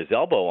Purdy hurt his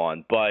elbow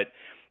on. But,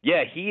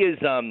 yeah, he's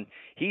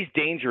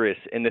dangerous.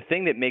 And the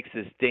thing that makes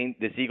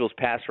this Eagles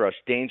pass rush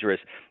dangerous,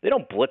 they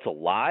don't blitz a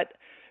lot.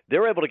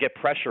 They're able to get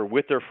pressure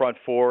with their front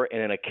four,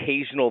 and an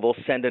occasional they'll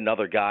send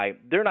another guy.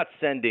 They're not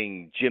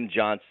sending Jim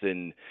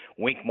Johnson,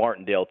 Wink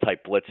Martindale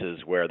type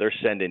blitzes where they're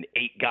sending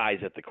 8 guys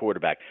at the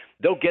quarterback.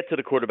 They'll get to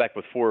the quarterback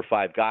with 4 or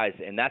 5 guys,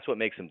 and that's what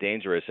makes them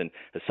dangerous. And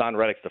Hassan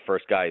Reddick's the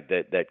first guy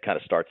that kind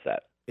of starts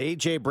that.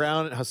 A.J.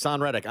 Brown, Hassan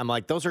Reddick. I'm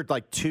like, those are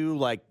like two,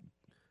 like,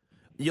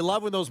 you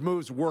love when those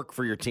moves work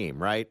for your team,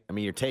 right? I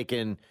mean,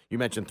 you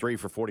mentioned 3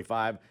 for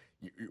 45.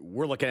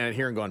 We're looking at it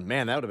here and going,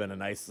 man, that would have been a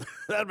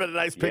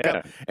nice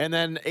pickup. Yeah. And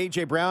then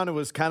A.J. Brown, it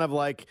was kind of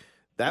like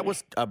that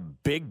was a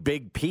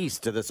big piece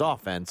to this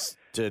offense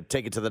to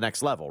take it to the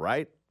next level,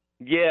 right?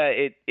 Yeah,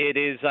 it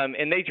is.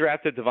 And they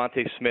drafted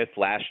Devontae Smith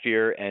last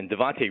year, and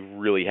Devontae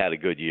really had a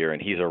good year,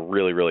 and he's a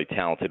really, really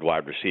talented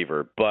wide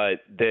receiver.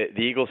 But the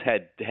Eagles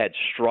had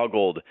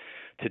struggled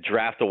to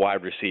draft a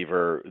wide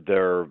receiver.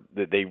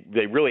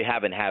 They really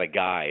haven't had a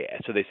guy.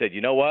 So they said, you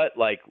know what,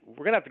 like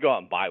we're going to have to go out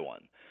and buy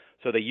one.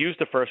 So they used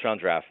a first-round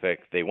draft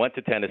pick. They went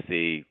to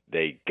Tennessee.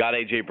 They got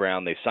A.J.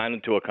 Brown. They signed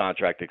him to a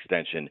contract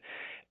extension.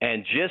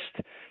 And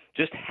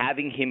just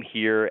having him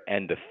here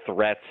and the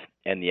threat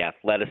and the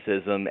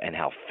athleticism and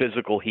how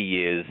physical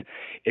he is,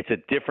 it's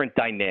a different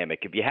dynamic.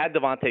 If you had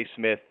Devontae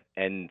Smith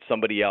and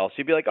somebody else,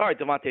 you'd be like, all right,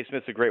 Devontae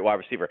Smith's a great wide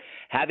receiver.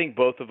 Having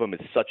both of them is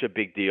such a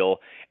big deal,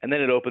 and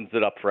then it opens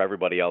it up for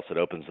everybody else. It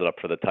opens it up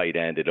for the tight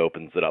end. It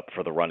opens it up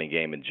for the running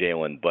game and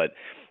Jalen. But,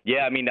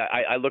 yeah, I mean,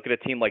 I look at a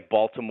team like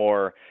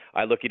Baltimore.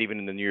 I look at even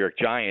in the New York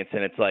Giants,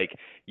 and it's like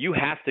you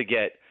have to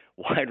get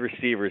wide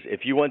receivers.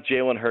 If you want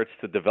Jalen Hurts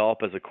to develop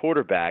as a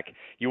quarterback,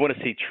 you want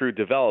to see true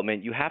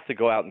development, you have to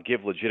go out and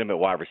give legitimate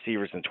wide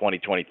receivers in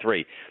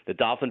 2023. The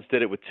Dolphins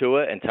did it with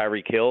Tua and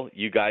Tyreek Hill.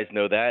 You guys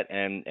know that.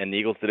 And the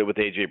Eagles did it with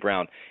A.J.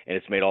 Brown, and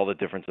it's made all the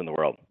difference in the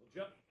world.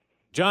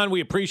 John,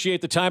 we appreciate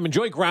the time.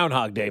 Enjoy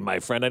Groundhog Day, my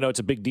friend. I know it's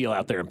a big deal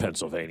out there in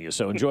Pennsylvania,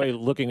 so enjoy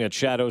looking at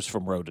shadows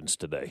from rodents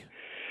today.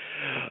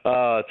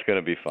 It's going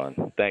to be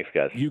fun. Thanks,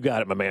 guys. You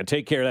got it, my man.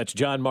 Take care. That's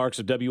John Marks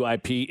of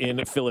WIP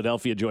in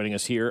Philadelphia joining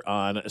us here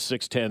on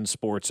 610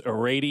 Sports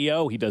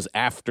Radio. He does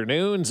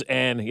afternoons,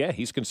 and, yeah,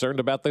 he's concerned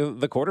about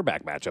the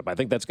quarterback matchup. I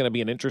think that's going to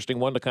be an interesting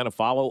one to kind of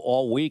follow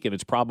all week, and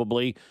it's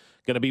probably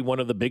going to be one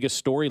of the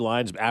biggest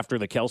storylines after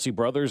the Kelsey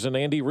brothers and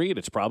Andy Reid.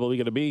 It's probably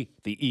going to be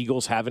the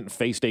Eagles haven't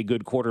faced a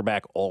good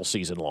quarterback all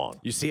season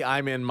long. You see,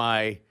 I'm in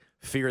my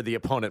fear the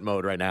opponent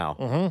mode right now.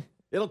 Mm-hmm.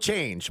 It'll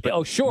change,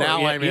 but sure.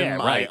 Now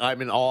Yeah,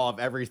 I'm in awe of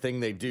everything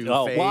they do.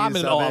 Oh, well, I'm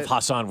in awe of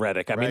Hassan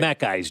Reddick. I mean, that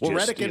guy's just. Well,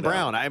 Reddick and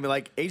Brown. I mean,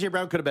 like A.J.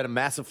 Brown could have been a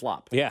massive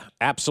flop. Yeah,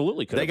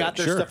 absolutely could. They got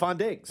their Stephon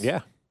Diggs.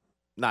 Yeah,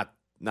 not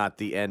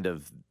the end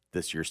of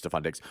this year's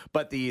Stephon Diggs,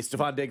 but the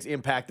Stephon Diggs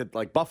impact that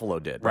like Buffalo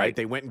did. Right?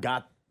 They went and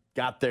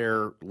got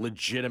their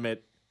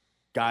legitimate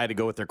guy to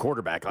go with their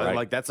quarterback. Right.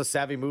 Like that's a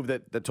savvy move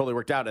that totally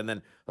worked out. And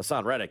then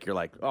Hassan Reddick, you're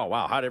like, oh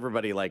wow, how did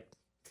everybody like?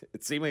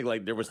 It seemed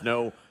like there was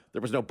no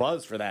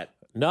buzz for that.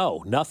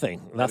 No,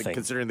 nothing. I mean,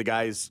 considering the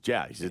guy's,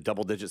 he's a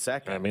double-digit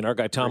sack. I mean, our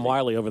guy Tom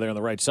Wiley over there on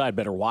the right side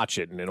better watch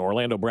it, and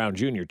Orlando Brown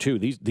Jr. too.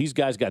 These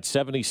guys got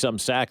 70-some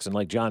sacks, and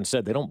like John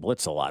said, they don't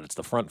blitz a lot. It's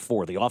the front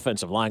four. The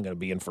offensive line going to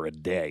be in for a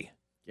day.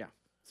 Yeah,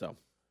 so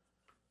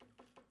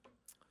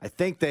I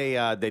think they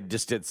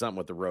just did something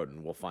with the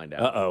rodent. We'll find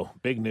out. Uh-oh,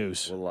 big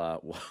news.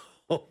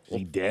 Is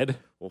he dead?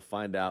 We'll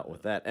find out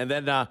with that. And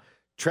then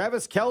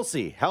Travis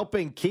Kelce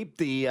helping keep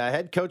the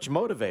head coach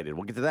motivated.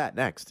 We'll get to that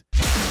next.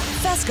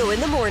 Fesco in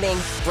the Morning,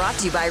 brought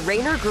to you by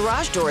Rainer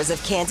Garage Doors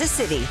of Kansas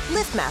City.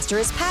 LiftMaster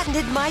has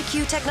patented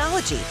MyQ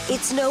technology.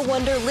 It's no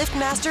wonder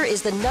LiftMaster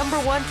is the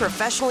 #1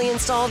 professionally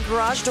installed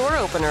garage door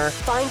opener.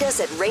 Find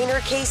us at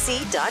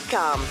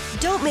RainerKC.com.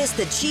 Don't miss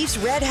the Chiefs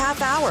Red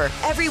Half Hour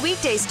every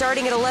weekday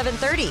starting at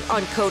 11:30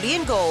 on Cody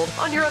and Gold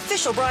on your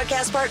official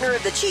broadcast partner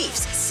of the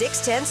Chiefs,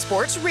 610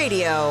 Sports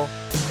Radio.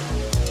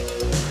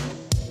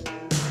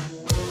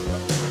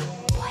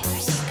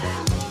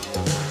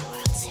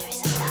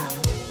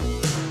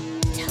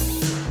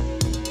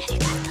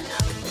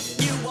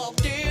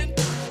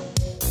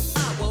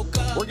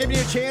 We're giving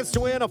you a chance to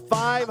win a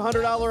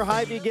 $500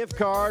 Hy-Vee gift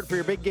card for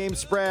your big game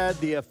spread,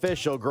 the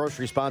official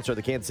grocery sponsor of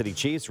the Kansas City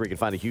Chiefs, where you can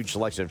find a huge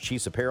selection of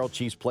Chiefs apparel,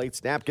 Chiefs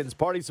plates, napkins,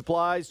 party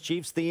supplies,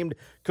 Chiefs-themed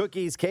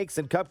cookies, cakes,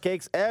 and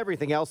cupcakes,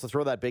 everything else to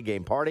throw that big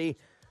game party.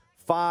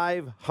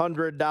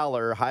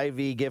 $500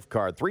 Hy-Vee gift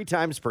card 3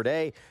 times per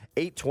day,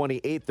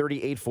 8:20,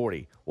 8:30,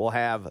 8:40. We'll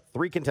have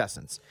 3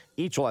 contestants.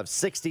 Each will have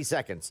 60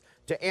 seconds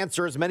to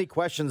answer as many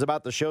questions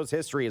about the show's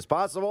history as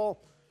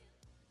possible.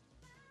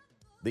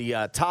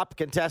 The top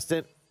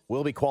contestant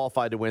will be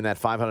qualified to win that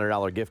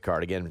 $500 gift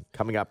card. Again,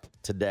 coming up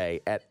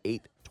today at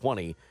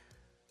 8:20.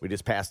 We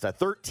just passed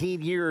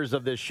 13 years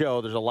of this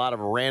show. There's a lot of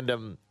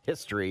random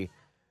history.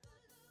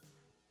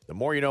 The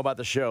more you know about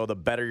the show, the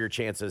better your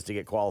chances to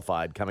get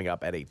qualified coming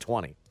up at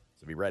 8:20.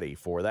 So be ready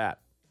for that.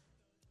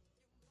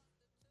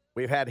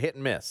 We've had hit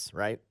and miss,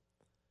 right?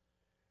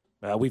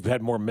 We've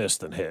had more miss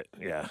than hit,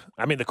 yeah.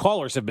 I mean, the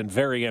callers have been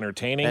very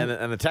entertaining.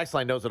 And the text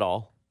line knows it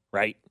all.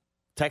 Right.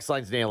 Text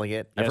line's nailing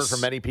it. I've heard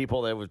from many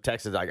people that have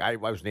texted, like, I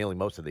was nailing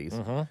most of these.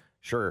 Mm-hmm.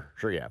 Sure,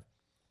 yeah.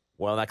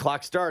 Well, that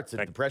clock starts,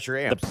 and the pressure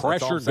amps. The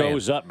pressure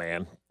goes up,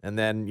 man. And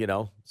then,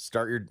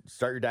 start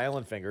your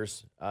dialing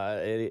fingers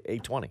at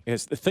 8:20.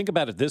 Think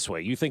about it this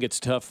way. You think it's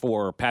tough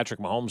for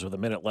Patrick Mahomes with a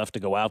minute left to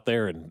go out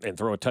there and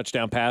throw a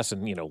touchdown pass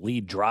and,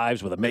 lead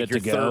drives with a minute to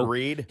go. Third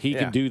read. He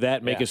can do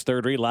that, make his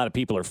third read. A lot of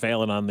people are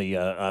failing on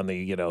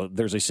the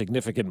there's a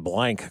significant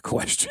blank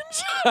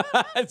questions.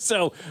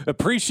 So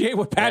appreciate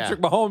what Patrick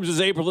Mahomes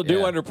is able to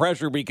do under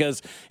pressure,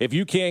 because if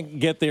you can't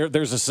get there,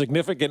 there's a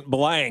significant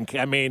blank.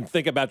 I mean,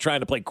 think about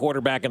trying to play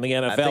quarterback in the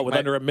NFL with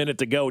under a minute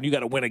to go, and you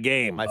got to win a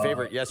game. My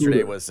favorite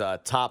yesterday was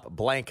top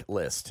blank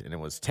list, and it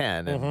was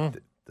 10,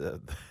 and the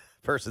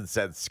person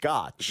said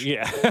Scotch.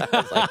 Yeah. I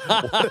was like,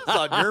 what is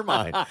on your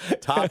mind?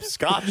 Top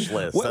Scotch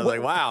list. I was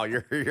like, wow,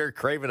 you're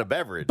craving a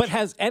beverage. But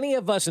has any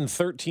of us in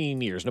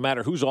 13 years, no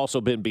matter who's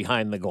also been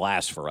behind the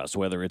glass for us,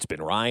 whether it's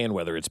been Ryan,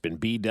 whether it's been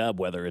B-Dub,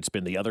 whether it's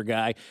been the other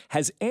guy,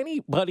 has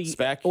anybody...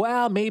 Spec?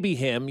 Well, maybe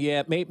him.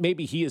 Yeah,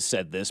 maybe he has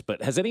said this,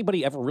 but has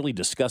anybody ever really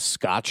discussed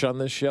Scotch on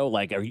this show?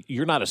 Like,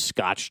 you're not a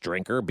Scotch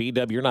drinker.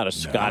 B-Dub, you're not a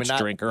Scotch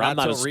drinker. I'm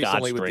not a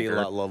Scotch drinker.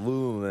 With the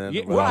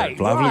Lavoon.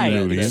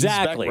 Right,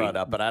 exactly. Spec brought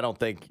up, but I don't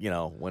think,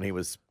 when he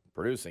was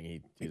producing,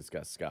 he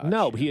discussed Scotch.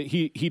 No,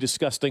 he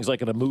discussed things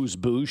like an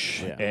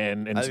amuse-bouche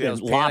and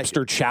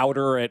lobster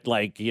chowder at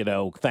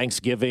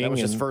Thanksgiving. That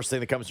was his first thing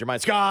that comes to your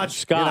mind.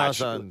 Scotch.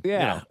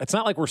 It's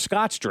not like we're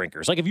Scotch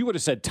drinkers. Like if you would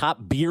have said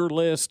top beer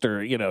list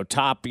or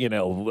top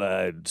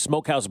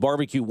smokehouse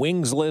barbecue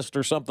wings list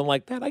or something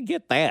like that, I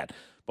get that.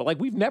 But,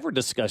 we've never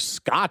discussed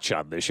Scotch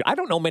on this show. I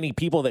don't know many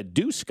people that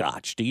do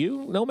Scotch. Do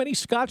you know many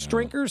Scotch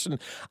drinkers? And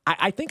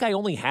I think I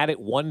only had it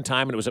one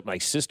time, and it was at my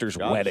sister's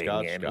wedding.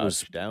 And it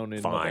was down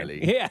in fine. my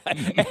belly. Yeah.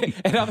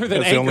 And other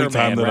than That's the only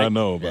time that right? I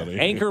know about it.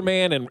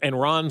 Anchorman and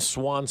Ron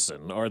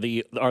Swanson are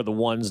the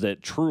ones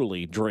that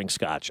truly drink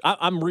Scotch.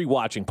 I'm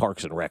rewatching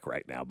Parks and Rec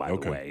right now, by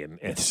the way. And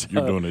it's,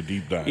 You're doing a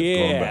deep dive. Yeah,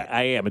 going back.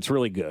 I am. It's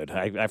really good.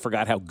 I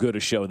forgot how good a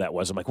show that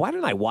was. I'm like, why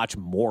didn't I watch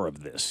more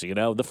of this?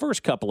 The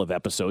first couple of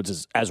episodes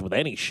is, as with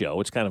any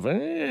show, it's kind of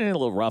a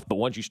little rough, but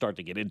once you start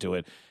to get into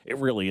it, it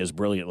really is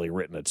brilliantly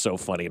written. It's so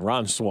funny. And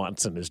Ron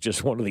Swanson is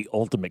just one of the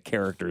ultimate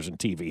characters in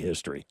TV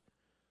history.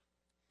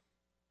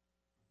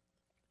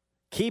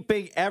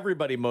 Keeping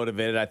everybody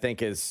motivated, I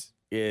think, is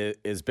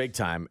big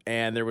time.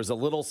 And there was a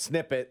little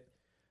snippet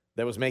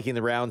that was making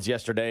the rounds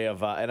yesterday of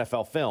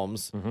NFL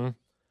Films,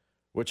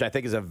 which I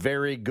think is a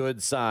very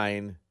good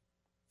sign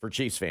for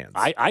Chiefs fans.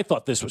 I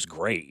thought this was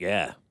great,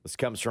 yeah. This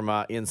comes from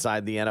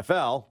inside the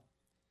NFL.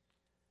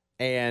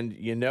 And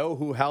you know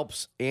who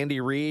helps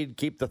Andy Reid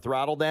keep the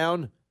throttle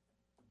down?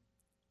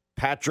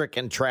 Patrick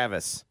and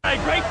Travis. Hey,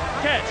 great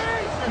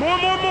catch. More.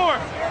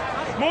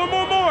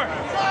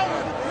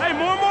 Hey,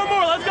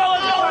 more. Let's go.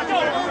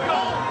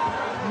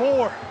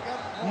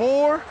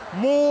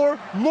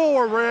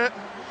 More, Red.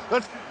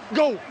 Let's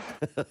go.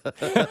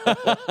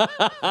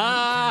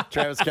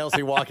 Travis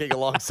Kelce walking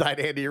alongside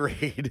Andy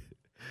Reid,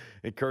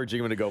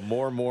 encouraging him to go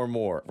more.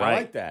 Right. I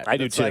like that. I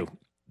do too.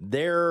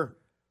 They're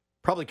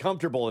probably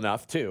comfortable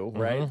enough too,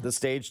 right? The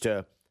stage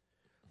to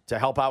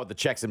help out with the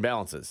checks and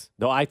balances.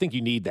 No, I think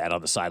you need that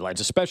on the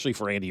sidelines, especially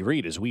for Andy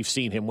Reid, as we've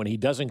seen him when he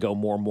doesn't go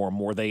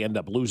more, they end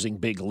up losing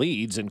big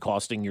leads and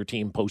costing your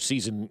team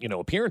postseason,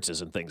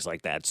 appearances and things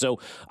like that. So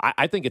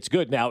I think it's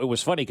good. Now, it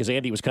was funny because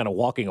Andy was kind of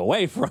walking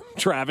away from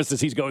Travis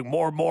as he's going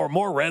more,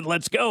 Red,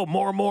 let's go,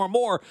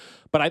 more.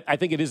 But I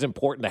think it is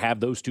important to have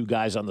those two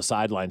guys on the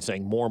sideline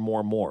saying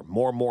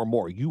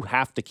more. You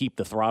have to keep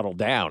the throttle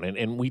down.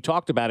 And we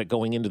talked about it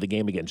going into the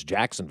game against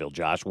Jacksonville,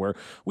 Josh, where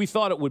we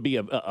thought it would be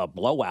a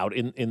blowout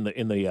in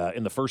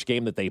the first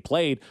game that they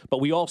played, but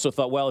we also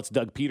thought, well, it's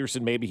Doug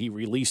Peterson. Maybe he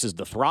releases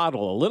the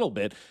throttle a little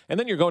bit, and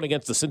then you're going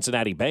against the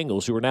Cincinnati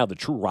Bengals, who are now the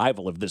true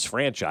rival of this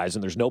franchise,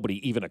 and there's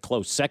nobody even a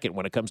close second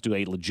when it comes to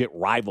a legit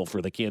rival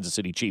for the Kansas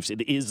City Chiefs.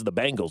 It is the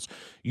Bengals.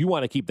 You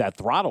want to keep that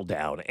throttle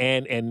down,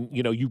 and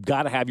you've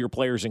got to have your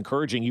players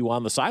encouraging you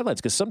on the sidelines,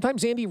 because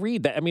sometimes Andy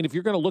Reid, if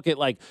you're going to look at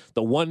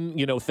the one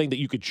thing that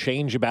you could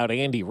change about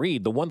Andy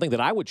Reid, the one thing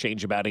that I would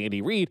change about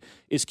Andy Reid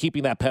is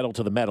keeping that pedal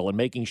to the metal and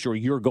making sure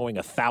you're going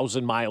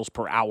 1,000 miles miles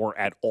per hour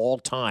at all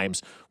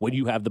times when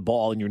you have the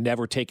ball and you're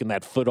never taking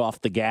that foot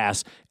off the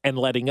gas and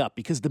letting up.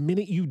 Because the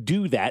minute you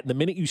do that and the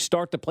minute you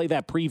start to play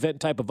that prevent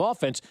type of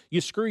offense, you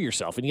screw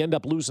yourself and you end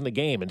up losing the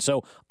game. And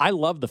so I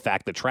love the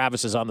fact that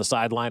Travis is on the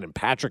sideline and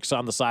Patrick's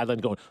on the sideline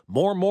going,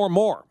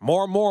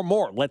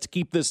 more. Let's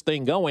keep this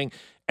thing going.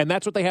 And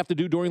that's what they have to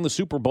do during the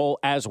Super Bowl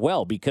as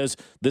well, because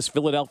this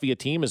Philadelphia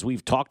team, as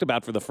we've talked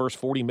about for the first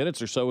 40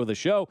 minutes or so of the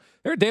show,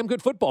 they're a damn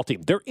good football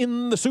team. They're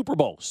in the Super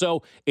Bowl.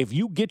 So if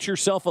you get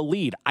yourself a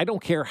lead, I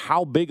don't care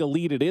how big a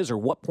lead it is or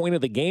what point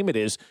of the game it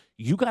is,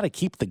 you got to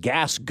keep the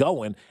gas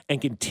going and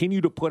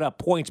continue to put up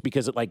points,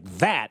 because like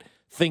that,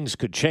 things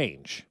could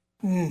change.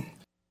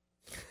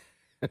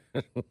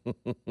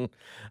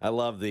 I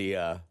love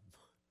the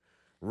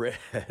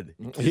red.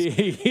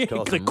 He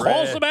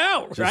calls him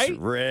out, just right?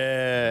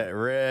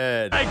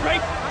 Red. Hey, great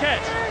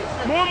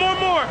catch. More.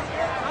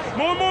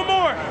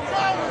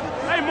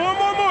 Hey, more.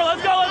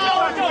 Let's go.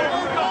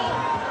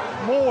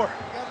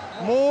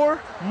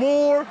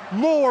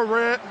 More,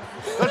 Red.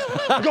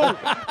 Let's go.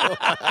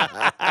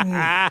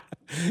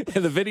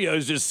 And the video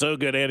is just so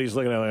good. Andy's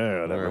looking at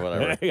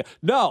whatever.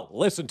 No,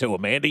 listen to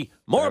him, Andy.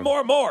 More.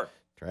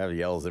 Trav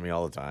yells at me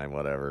all the time.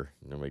 Whatever.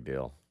 No big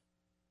deal.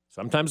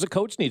 Sometimes the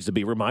coach needs to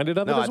be reminded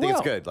of it as well. I think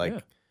it's good.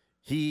 Like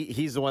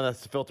he's the one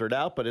that's filtered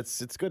out, but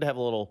it's good to have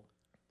at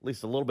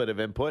least a little bit of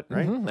input,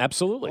 right? Mm-hmm,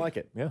 absolutely. I like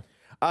it. Yeah.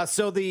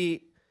 So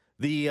the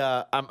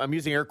I'm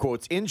using air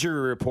quotes,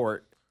 injury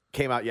report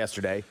came out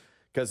yesterday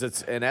because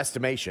it's an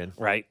estimation,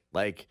 right?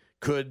 Like,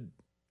 could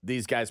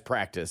these guys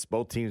practice?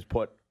 Both teams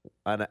put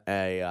an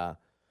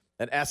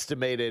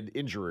estimated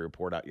injury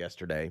report out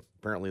yesterday.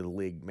 Apparently, the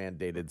league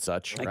mandated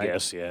such. I right?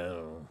 guess, yeah.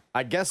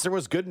 I guess there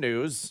was good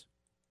news.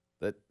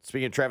 That,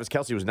 speaking of Travis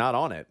Kelce, was not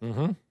on it.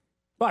 Mm-hmm.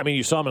 Well, I mean,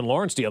 you saw him in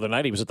Lawrence the other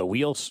night. He was at the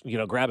Wheels,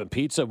 grabbing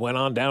pizza, went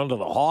on down to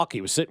the Hawk.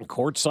 He was sitting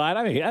courtside.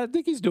 I mean, I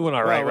think he's doing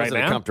all right right now. It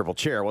wasn't a comfortable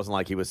chair. It wasn't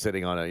like he was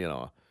sitting on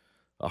a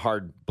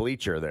hard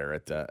bleacher there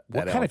at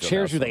what kind of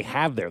chairs do they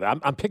have there?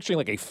 I'm picturing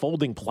like a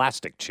folding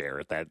plastic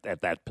chair at that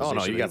position.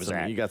 Oh no, you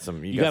got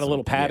a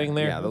little padding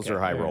there. Yeah, those are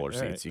high roller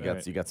seats. You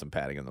got some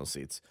padding in those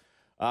seats.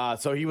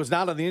 So he was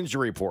not on the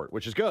injury report,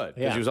 which is good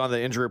because he was on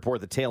the injury report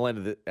at the tail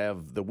end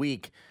of the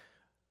week,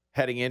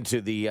 heading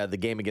into the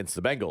game against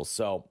the Bengals.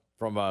 So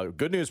from a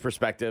good news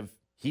perspective,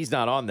 he's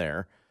not on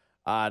there.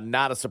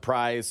 Not a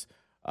surprise.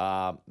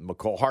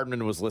 McCole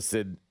Hardman was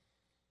listed.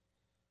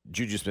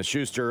 Juju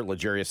Smith-Schuster,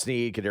 L'Jarius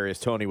Sneed, Kadarius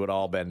Toney would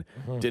all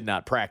did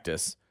not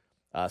practice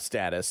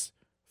status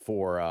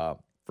for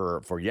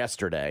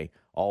yesterday.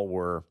 All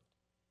were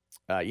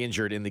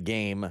injured in the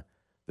game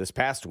this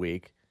past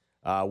week.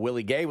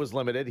 Willie Gay was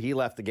limited. He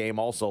left the game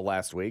also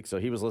last week, so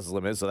he was listed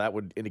limited. So that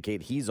would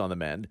indicate he's on the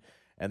mend.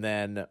 And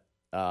then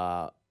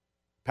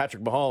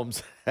Patrick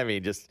Mahomes, I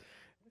mean,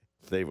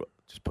 they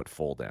just put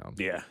full down.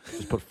 Yeah.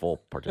 Just put full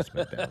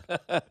participant down.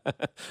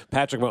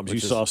 Patrick Mahomes, you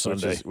saw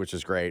Sunday. Which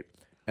is great.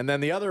 And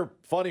then the other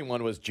funny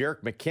one was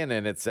Jerick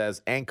McKinnon. It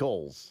says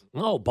ankles.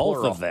 Oh, both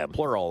plural, of them.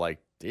 Plural, like,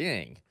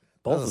 dang.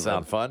 Both doesn't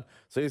sound fun.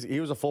 So he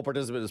was a full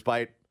participant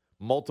despite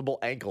multiple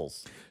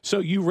ankles. So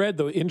you read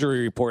the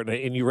injury report,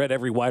 and you read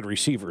every wide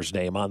receiver's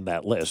name on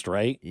that list,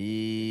 right?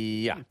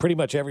 Yeah. Pretty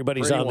much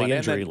everybody's on the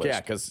injury list. Yeah,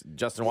 because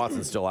Justin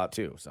Watson's still out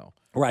too. So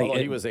right, although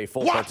he was a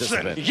full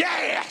participant.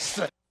 Yes.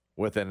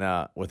 With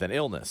an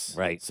illness.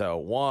 Right. So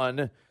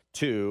 1,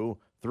 2,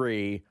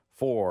 3,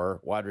 4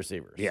 wide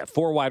receivers. Yeah,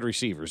 4 wide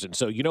receivers. And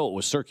so it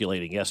was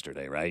circulating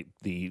yesterday, right?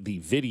 The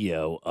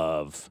video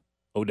of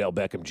Odell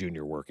Beckham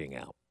Jr. working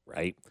out,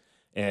 right?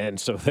 And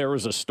so there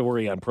was a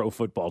story on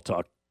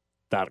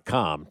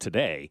ProFootballTalk.com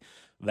today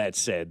that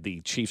said the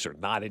Chiefs are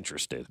not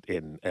interested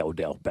in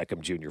Odell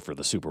Beckham Jr. for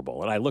the Super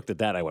Bowl. And I looked at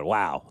that, I went,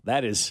 wow,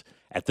 that is,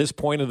 at this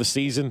point of the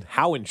season,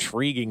 how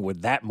intriguing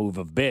would that move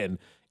have been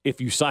if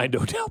you signed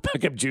Odell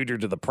Beckham Jr.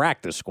 to the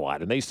practice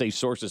squad? And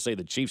sources say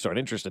the Chiefs aren't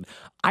interested.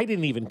 I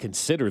didn't even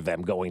consider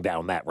them going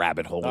down that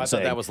rabbit hole. I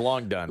thought that was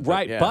long done.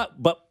 Right, yeah.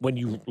 but when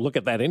you look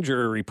at that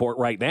injury report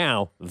right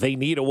now, they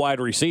need a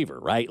wide receiver,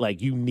 right?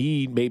 Like, you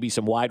need maybe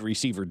some wide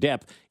receiver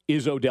depth.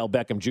 Is Odell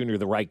Beckham Jr.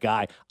 the right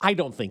guy? I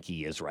don't think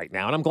he is right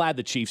now. And I'm glad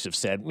the Chiefs have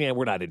said, man,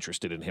 we're not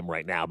interested in him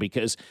right now,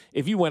 because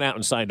if you went out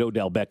and signed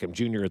Odell Beckham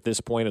Jr. at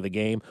this point of the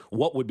game,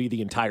 what would be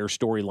the entire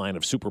storyline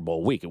of Super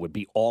Bowl week? It would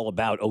be all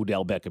about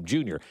Odell Beckham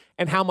Jr.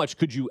 And how much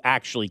could you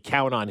actually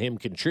count on him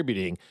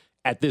contributing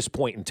at this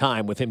point in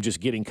time, with him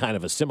just getting kind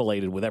of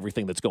assimilated with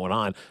everything that's going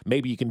on?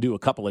 Maybe you can do a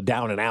couple of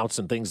down and outs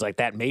and things like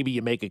that. Maybe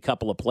you make a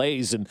couple of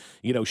plays and,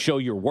 show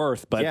your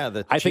worth. But yeah,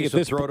 the I Chiefs think at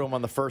this would throw to him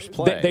on the first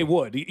play. They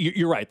would.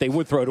 You're right. They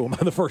would throw to him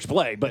on the first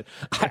play. But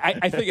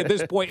I think at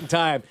this point in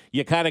time,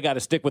 you kind of got to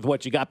stick with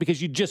what you got,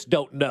 because you just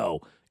don't know,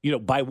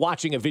 by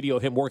watching a video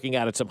of him working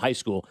out at some high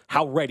school,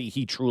 how ready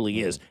he truly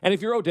is. And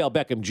if you're Odell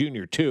Beckham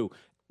Jr. too,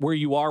 where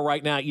you are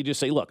right now, you just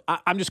say, look,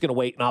 I'm just going to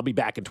wait, and I'll be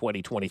back in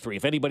 2023.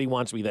 If anybody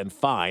wants me, then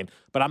fine.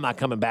 But I'm not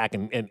coming back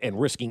and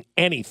risking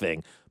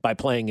anything by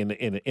playing in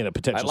a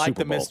potential Super Bowl. I like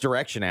the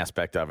misdirection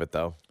aspect of it,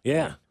 though.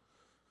 Yeah.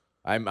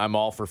 I'm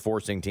all for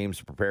forcing teams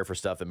to prepare for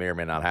stuff that may or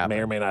may not happen.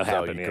 May or may not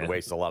happen, So you could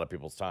waste a lot of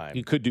people's time.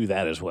 You could do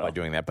that as well. By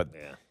doing that. But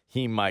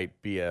he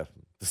might be a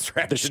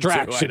distraction.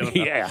 Distraction,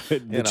 yeah.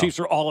 The Chiefs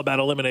are all about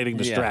eliminating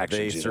distractions.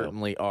 Yeah, they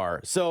certainly are.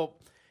 So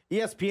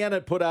ESPN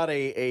had put out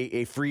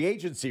a free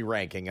agency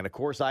ranking, and of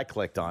course I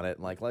clicked on it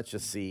and let's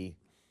just see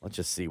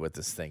what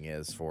this thing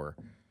is for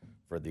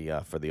the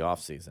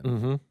offseason.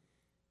 Mm-hmm.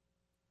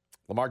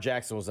 Lamar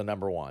Jackson was the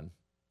number 1.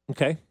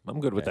 Okay, I'm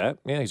good with that.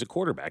 Yeah, he's a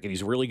quarterback, and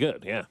he's really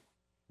good, yeah.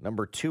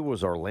 Number 2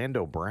 was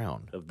Orlando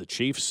Brown. Of the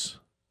Chiefs?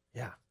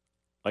 Yeah.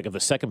 Like of the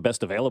second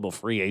best available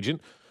free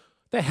agent?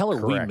 The hell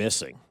are we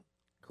missing?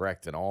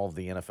 Correct, in all of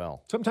the NFL.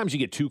 Sometimes you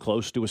get too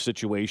close to a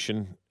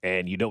situation,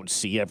 and you don't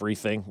see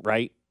everything,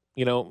 right?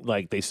 You know,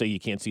 like they say you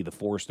can't see the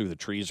forest through the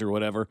trees or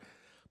whatever.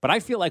 But I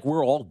feel like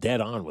we're all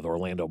dead on with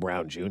Orlando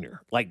Brown Jr.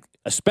 Like,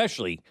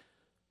 especially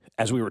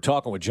as we were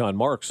talking with John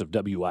Marks of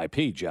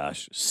WIP,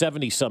 Josh,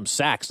 70-some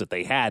sacks that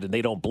they had, and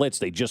they don't blitz.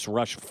 They just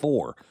rush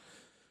 4.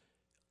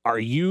 Are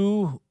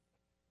you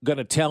going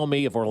to tell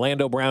me if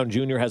Orlando Brown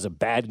Jr. has a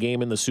bad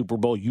game in the Super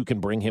Bowl, you can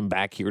bring him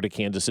back here to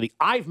Kansas City?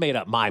 I've made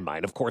up my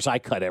mind. Of course, I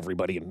cut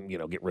everybody and,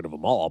 get rid of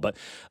them all. But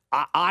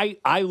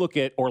I look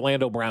at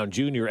Orlando Brown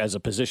Jr. as a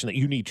position that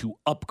you need to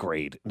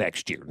upgrade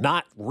next year,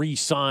 not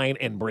re-sign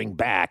and bring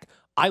back.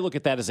 I look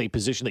at that as a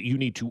position that you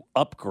need to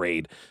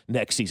upgrade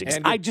next season.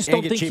 I just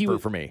don't think cheaper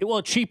for me.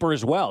 Well, cheaper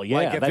as well.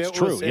 Yeah, that's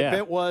true.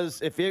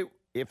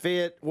 If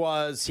it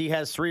was, he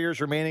has 3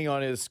 years remaining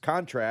on his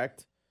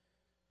contract.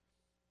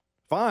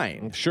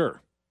 Fine,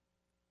 sure.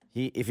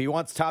 If he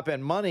wants top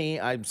end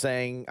money, I'm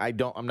saying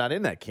I'm not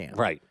in that camp.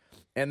 Right.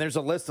 And there's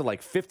a list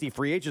of 50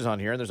 free agents on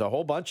here, and there's a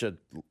whole bunch of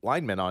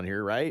linemen on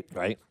here, right?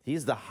 Right.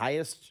 He's the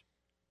highest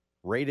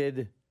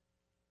rated.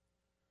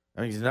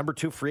 He's the number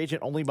 2 free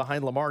agent, only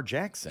behind Lamar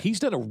Jackson. He's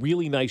done a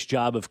really nice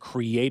job of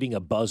creating a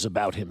buzz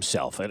about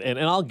himself, and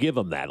I'll give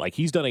him that.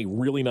 He's done a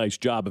really nice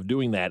job of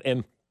doing that.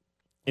 And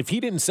if he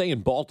didn't say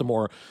in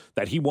Baltimore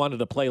that he wanted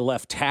to play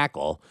left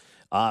tackle,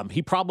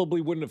 he probably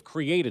wouldn't have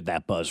created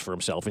that buzz for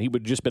himself, and he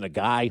would have just been a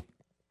guy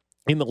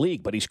in the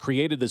league. But he's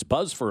created this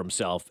buzz for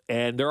himself,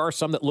 and there are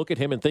some that look at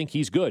him and think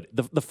he's good.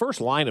 The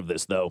first line of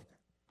this, though,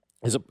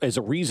 is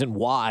a reason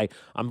why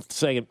I'm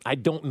saying I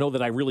don't know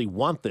that I really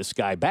want this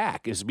guy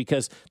back, is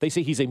because they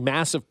say he's a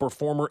massive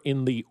performer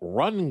in the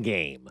run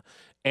game.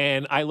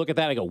 And I look at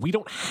that, I go, we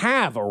don't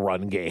have a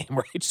run game,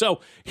 right?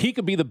 So he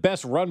could be the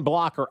best run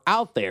blocker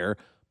out there,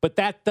 but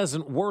that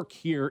doesn't work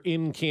here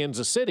in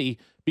Kansas City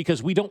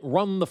because we don't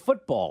run the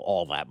football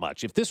all that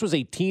much. If this was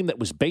a team that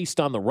was based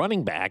on the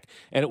running back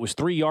and it was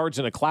 3 yards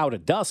in a cloud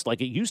of dust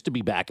like it used to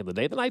be back in the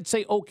day, then I'd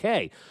say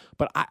okay.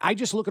 But I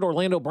just look at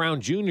Orlando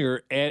Brown Jr.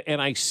 and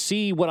I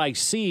see what I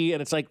see,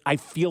 and it's like I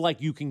feel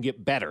like you can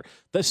get better.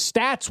 The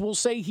stats will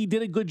say he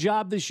did a good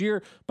job this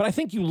year, but I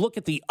think you look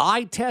at the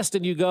eye test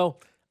and you go,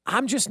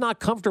 I'm just not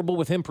comfortable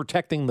with him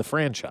protecting the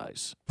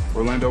franchise.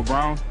 Orlando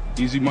Brown,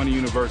 Easy Money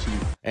University.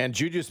 And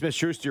Juju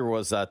Smith-Schuster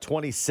was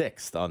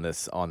 26th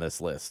on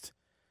this list.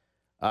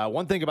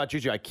 One thing about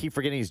Juju, I keep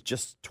forgetting he's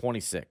just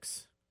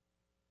 26.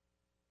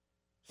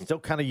 Still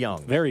kind of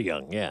young. Very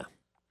young, yeah.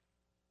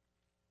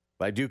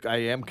 But I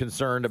am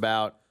concerned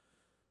about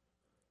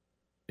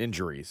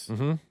injuries.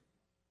 Mm-hmm.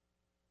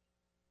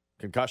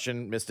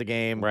 Concussion, missed a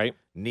game. Right.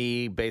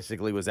 Knee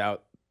basically was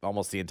out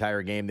almost the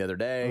entire game the other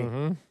day.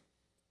 Mm-hmm.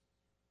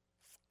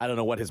 I don't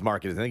know what his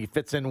market is. I think he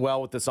fits in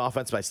well with this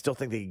offense, but I still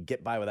think they can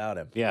get by without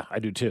him. Yeah, I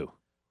do too.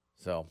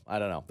 So, I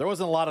don't know. There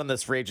wasn't a lot on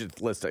this free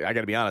agent list, I got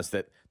to be honest,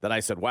 that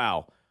I said,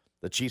 wow,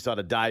 the Chiefs ought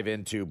to dive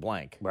into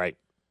blank. Right.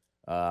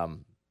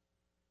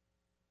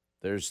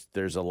 There's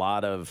a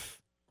lot of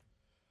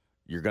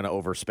you're going to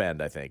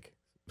overspend, I think,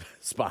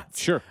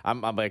 spots. Sure.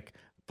 I'm like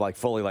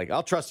fully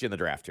I'll trust you in the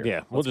draft here.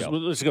 Yeah,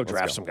 let's go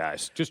draft some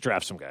guys. Just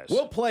draft some guys.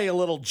 We'll play a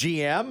little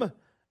GM,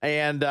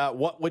 and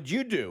what would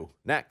you do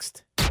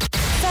next?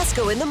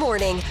 Fesco in the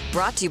Morning,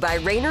 brought to you by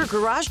Rainer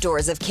Garage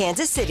Doors of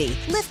Kansas City.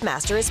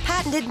 LiftMaster has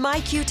patented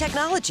MyQ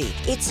technology.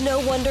 It's no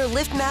wonder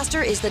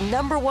LiftMaster is the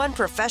 #1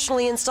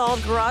 professionally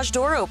installed garage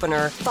door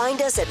opener.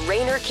 Find us at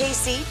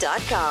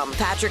RainerKC.com.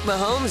 Patrick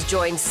Mahomes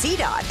joins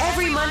CDOT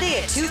every Monday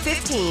at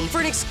 2:15 for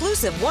an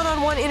exclusive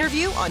one-on-one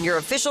interview on your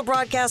official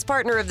broadcast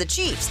partner of the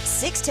Chiefs,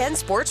 610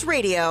 Sports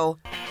Radio.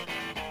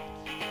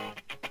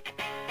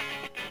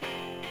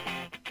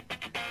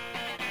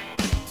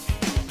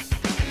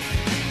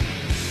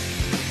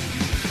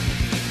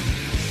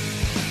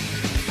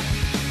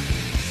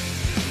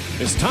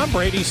 Is Tom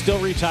Brady still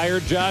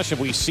retired, Josh? Have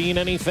we seen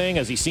anything?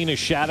 Has he seen his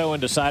shadow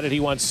and decided he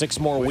wants 6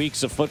 more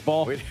weeks of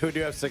football? We do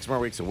have 6 more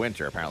weeks of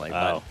winter, apparently.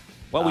 Oh.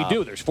 Well, we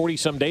do. There's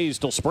 40-some days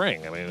till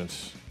spring. I mean,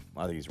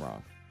 I think he's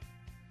wrong.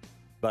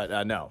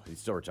 But, no, he's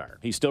still retired.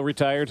 He's still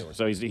retired?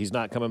 So he's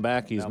not coming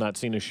back? He's not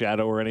seen his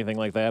shadow or anything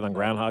like that on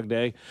Groundhog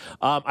Day?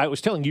 I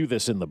was telling you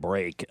this in the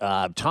break.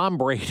 Tom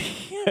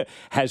Brady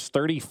has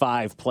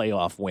 35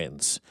 playoff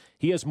wins.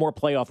 He has more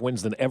playoff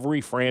wins than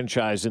every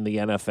franchise in the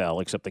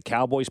NFL, except the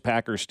Cowboys,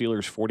 Packers,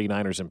 Steelers,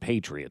 49ers, and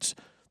Patriots.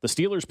 The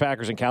Steelers,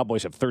 Packers, and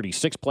Cowboys have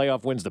 36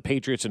 playoff wins. The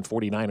Patriots and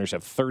 49ers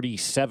have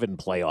 37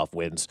 playoff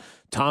wins.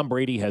 Tom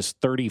Brady has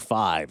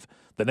 35.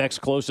 The next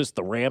closest,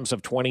 the Rams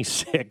have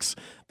 26,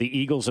 the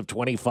Eagles have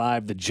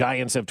 25, the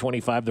Giants have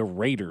 25, the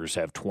Raiders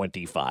have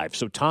 25.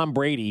 So Tom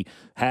Brady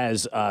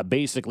has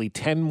basically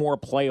 10 more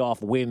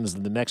playoff wins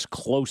than the next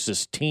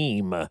closest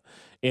team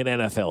in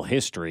NFL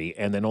history,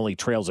 and then only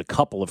trails a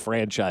couple of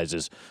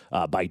franchises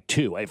by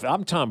 2. If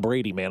I'm Tom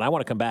Brady, man, I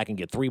want to come back and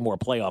get 3 more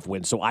playoff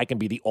wins so I can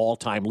be the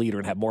all-time leader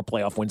and have more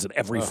playoff wins than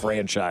every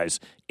franchise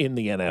in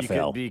the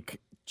NFL. You could be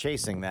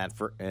chasing that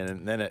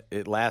and then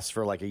it lasts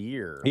for like a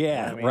year. Yeah, you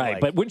know what I mean? right.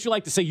 Like, but wouldn't you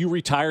like to say you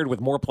retired with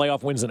more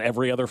playoff wins than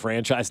every other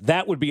franchise?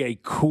 That would be a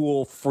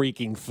cool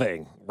freaking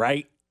thing,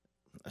 right?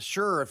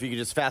 sure, if you could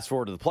just fast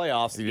forward to the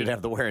playoffs, you didn't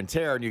have the wear and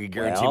tear, and you could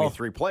guarantee me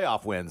 3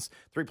 playoff wins.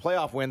 3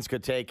 playoff wins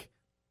could take,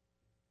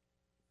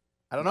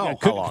 I don't know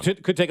how long.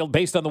 Could take,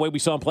 based on the way we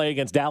saw him play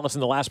against Dallas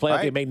in the last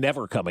playoff game, may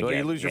never come again. Well,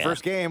 you lose your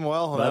first game,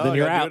 well, then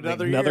you're out.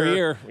 Another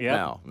year.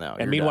 Yep. No.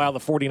 And meanwhile, the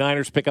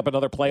 49ers pick up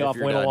another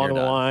playoff win along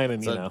the line.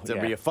 And, it'll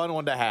be a fun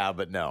one to have,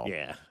 but no.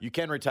 Yeah. You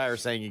can retire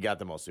saying you got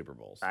the most Super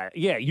Bowls.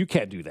 Yeah, you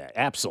can do that.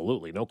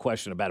 Absolutely. No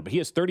question about it. But he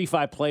has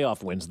 35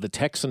 playoff wins. The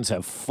Texans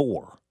have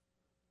 4.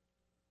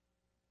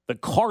 The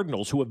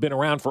Cardinals, who have been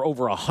around for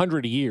over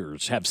 100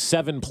 years, have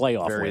 7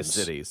 playoff Various wins.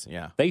 cities,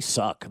 yeah. They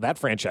suck. That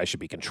franchise should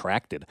be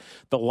contracted.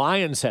 The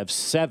Lions have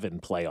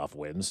 7 playoff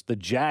wins. The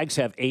Jags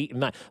have 8 and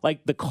 9.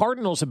 Like, the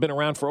Cardinals have been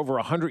around for over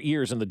 100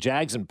 years, and the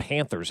Jags and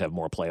Panthers have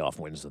more playoff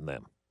wins than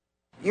them.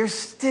 You're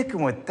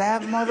sticking with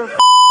that motherfucker?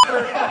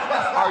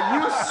 Are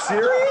you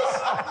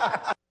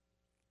serious?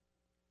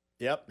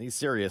 Yep, he's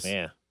serious.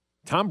 Yeah.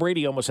 Tom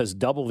Brady almost has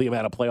double the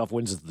amount of playoff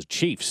wins as the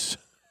Chiefs.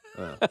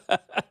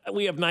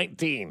 We have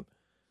 19.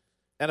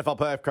 NFL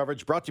playoff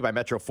coverage brought to you by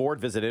Metro Ford.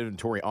 Visit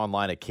inventory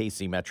online at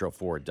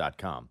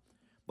kcmetroford.com.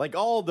 Like,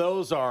 all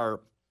those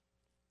are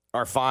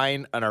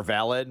fine and are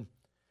valid.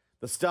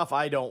 The stuff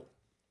I don't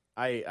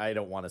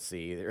want to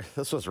see.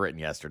 This was written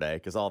yesterday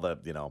because all the,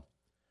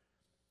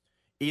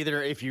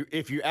 either if you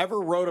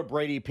ever wrote a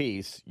Brady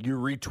piece, you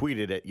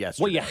retweeted it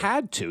yesterday. Well, you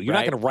had to. You're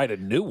not going to write a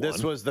new one.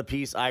 This was the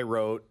piece I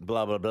wrote,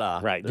 blah, blah, blah.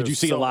 Right. Did you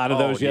see a lot of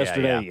those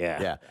yesterday?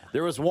 Yeah.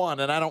 There was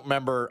one, and I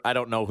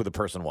don't know who the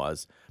person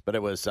was, but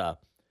it was,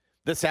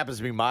 this happens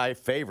to be my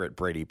favorite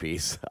Brady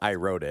piece. I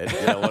wrote it.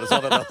 What is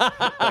all that?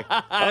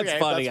 That's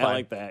funny. I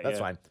like that. That's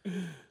fine.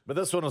 But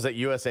this one was at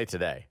USA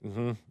Today.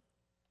 Mm-hmm.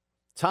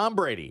 Tom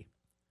Brady,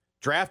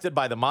 drafted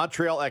by the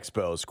Montreal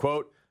Expos,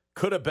 quote,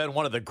 could have been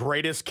one of the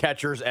greatest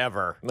catchers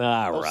ever.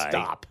 Right.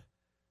 Stop.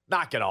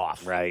 Knock it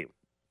off. Right.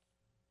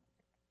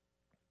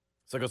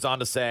 So it goes on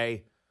to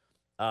say,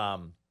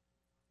 Kevin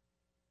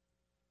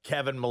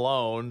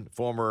Malone,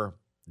 former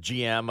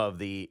GM of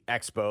the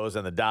Expos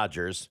and the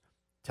Dodgers,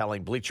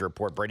 telling Bleacher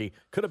Report Brady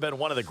could have been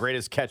one of the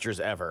greatest catchers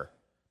ever,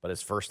 but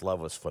his first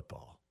love was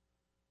football.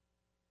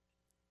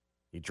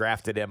 He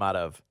drafted him out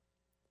of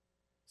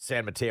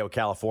San Mateo,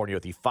 California,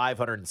 with the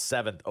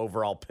 507th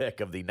overall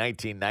pick of the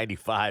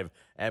 1995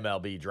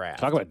 MLB draft.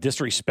 Talk about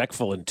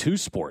disrespectful in 2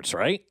 sports,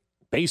 right?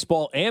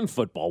 Baseball and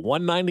football.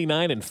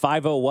 199 and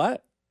 50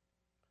 what?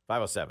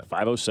 507.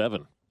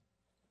 507.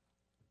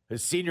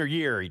 His senior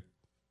year, he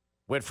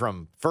went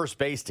from first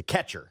base to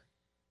catcher.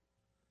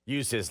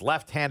 Used his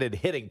left-handed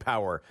hitting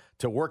power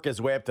to work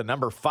his way up to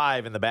number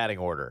 5 in the batting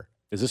order.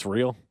 Is this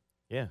real?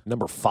 Yeah.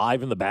 Number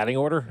 5 in the batting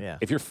order? Yeah.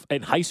 If you're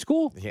in high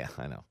school? Yeah,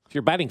 I know. If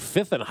you're batting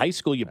 5th in high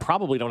school, you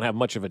probably don't have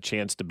much of a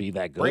chance to be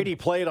that good. Brady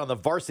played on the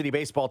varsity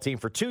baseball team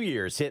for 2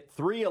 years, hit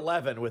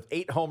 .311 with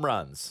 8 home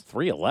runs.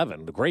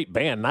 .311, a great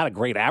band, not a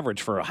great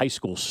average for a high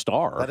school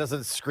star. That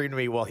doesn't scream to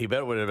me, well, he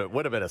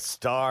would have been a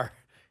star.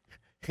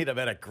 He'd have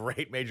been a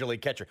great major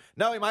league catcher.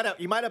 No, he might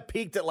have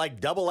peaked at like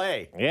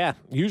AA. Yeah,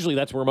 usually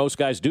that's where most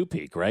guys do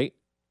peak, right?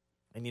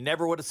 And you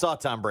never would have saw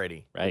Tom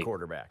Brady, the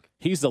quarterback.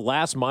 He's the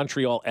last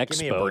Montreal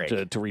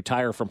Expo to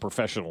retire from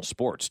professional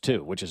sports,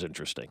 too, which is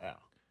interesting. Yeah.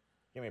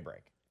 Give me a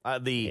break.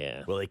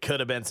 Well, he could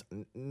have been.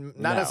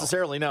 Not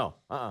necessarily, no.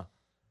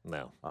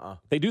 No.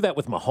 They do that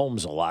with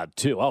Mahomes a lot,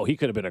 too. Oh, he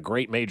could have been a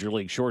great major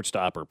league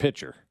shortstop or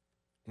pitcher.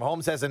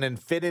 Mahomes has an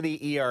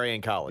infinity ERA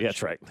in college. Yeah,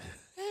 that's right.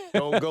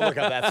 Go look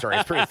up that story.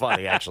 It's pretty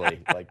funny,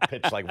 actually. Like,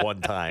 pitched like one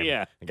time.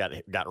 Yeah.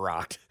 And got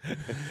rocked.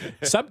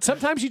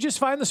 Sometimes you just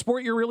find the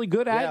sport you're really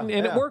good at, and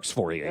it works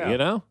for you,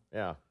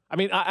 Yeah. I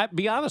mean, I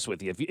be honest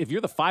with you. If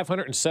you're the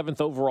 507th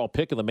overall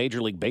pick in the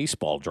Major League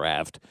Baseball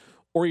draft,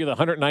 or you're the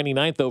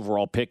 199th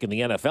overall pick in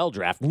the NFL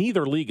draft,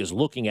 neither league is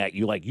looking at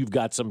you like you've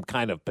got some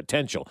kind of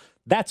potential.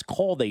 That's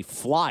called a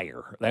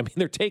flyer. I mean,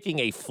 they're taking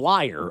a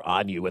flyer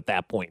on you at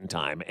that point in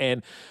time.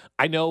 And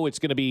I know it's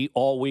going to be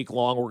all week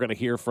long. We're going to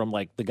hear from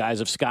like the guys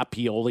of Scott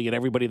Pioli and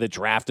everybody that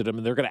drafted him,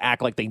 and they're going to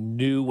act like they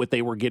knew what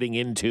they were getting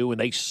into and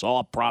they saw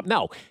a problem.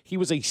 No, he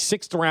was a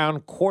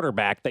 6th-round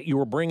quarterback that you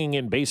were bringing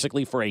in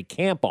basically for a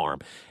camp arm.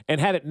 And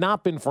had it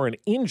not been for an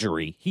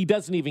injury, he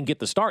doesn't even get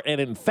the start.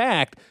 And in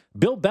fact,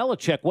 Bill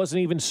Belichick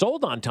wasn't even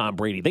sold on Tom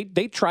Brady.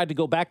 They tried to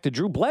go back to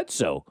Drew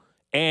Bledsoe.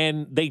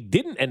 And they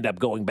didn't end up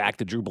going back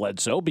to Drew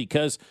Bledsoe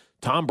because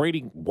Tom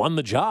Brady won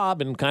the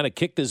job and kind of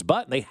kicked his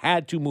butt, and they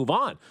had to move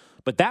on.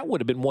 But that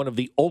would have been one of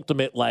the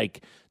ultimate,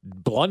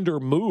 blunder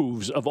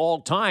moves of all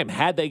time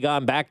had they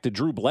gone back to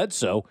Drew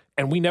Bledsoe,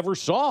 and we never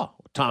saw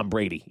Tom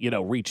Brady,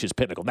 reach his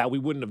pinnacle. Now, we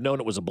wouldn't have known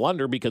it was a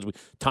blunder because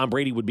Tom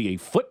Brady would be a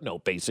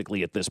footnote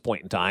basically at this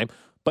point in time,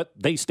 but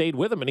they stayed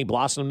with him and he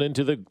blossomed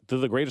into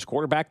the greatest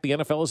quarterback the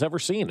NFL has ever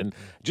seen. And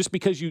just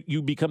because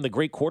you become the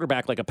great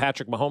quarterback like a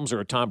Patrick Mahomes or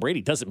a Tom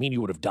Brady doesn't mean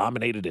you would have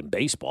dominated in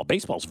baseball.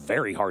 Baseball's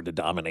very hard to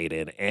dominate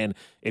in. And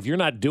if you're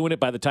not doing it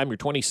by the time you're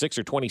 26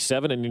 or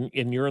 27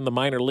 and you're in the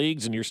minor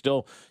leagues and you're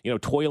still,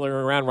 toiling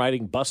around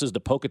riding buses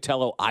to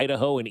Pocatello,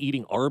 Idaho and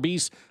eating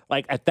Arby's,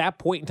 like at that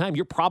point in time,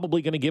 you're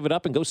probably going to give it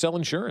up and go sell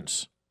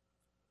insurance.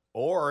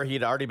 Or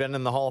he'd already been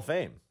in the Hall of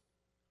Fame.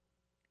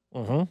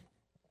 Mm-hmm.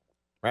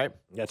 Right?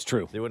 That's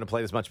true. He wouldn't have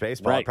played as much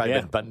baseball. Right,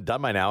 Probably been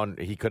done by now, and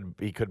he could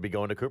be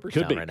going to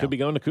Cooperstown right now. Could be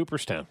going to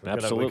Cooperstown.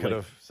 Absolutely. We could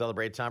have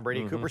celebrated Tom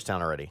Brady in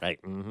Cooperstown already.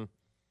 Right. Mm-hmm.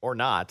 Or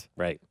not.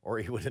 Right. Or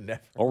he would have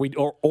never.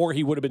 Or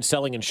he would have been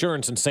selling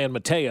insurance in San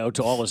Mateo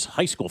to all his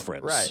high school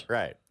friends.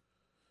 Right.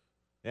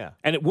 Yeah.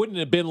 And it wouldn't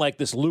have been like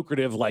this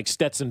lucrative like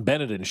Stetson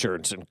Bennett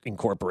Insurance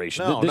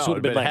Incorporation. No, this would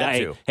have been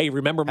like, hey,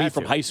 remember me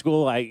from high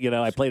school?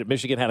 I played at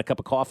Michigan, had a cup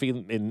of coffee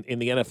in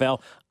the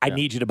NFL. I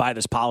need you to buy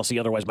this policy,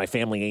 otherwise my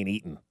family ain't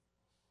eating.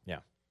 Yeah.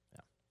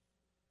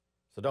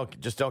 So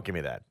don't give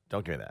me that.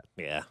 Don't give me that.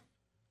 Yeah.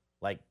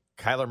 Like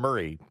Kyler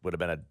Murray would have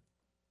been a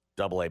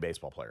double-A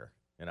baseball player,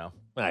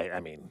 I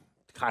mean,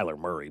 Kyler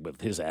Murray with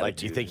his attitude. Like,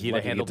 do you think he'd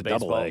have handled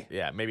baseball?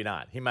 Yeah, maybe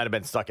not. He might have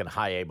been stuck in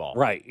high A ball.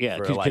 Right, yeah.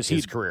 Because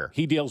his career.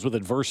 He deals with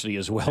adversity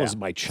as well as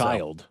my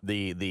child. So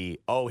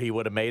he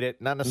would have made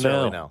it? Not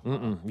necessarily,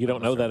 no. You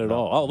don't know that at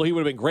all. Although he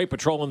would have been great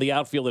patrolling the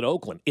outfield at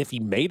Oakland if he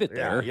made it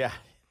there. Yeah.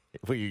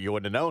 Well, you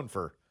wouldn't have known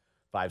for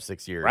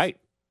 5-6 years. Right.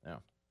 Yeah.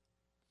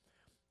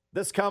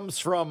 This comes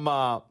from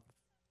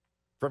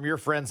your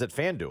friends at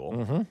FanDuel.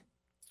 Mm-hmm.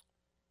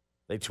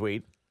 They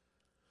tweet,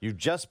 "You've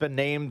just been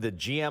named the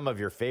GM of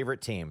your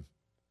favorite team."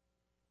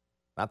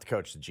 Not the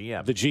coach, the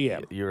GM. The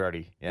GM. You're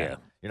already, yeah.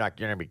 You're not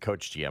going to be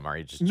coach GM, are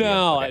you? Just GM?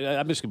 No, okay.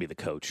 I'm just going to be the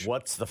coach.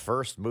 What's the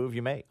first move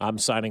you make? I'm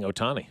signing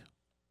Ohtani.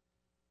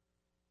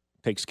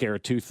 Takes care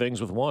of two things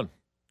with one.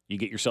 You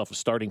get yourself a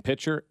starting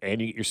pitcher and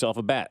you get yourself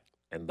a bat.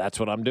 And that's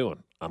what I'm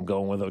doing. I'm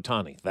going with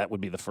Ohtani. That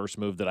would be the first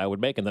move that I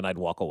would make, and then I'd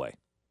walk away.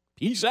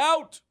 Peace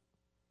out.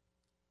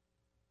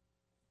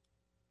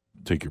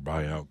 Take your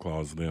buyout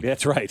clause then.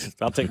 That's right.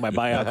 I'll take my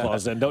buyout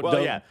clause then.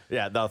 Don't.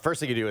 Yeah. The first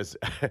thing you do is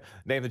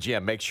name the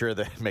GM. Make sure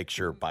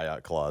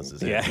buyout clause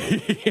is in.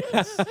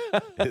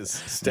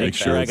 Make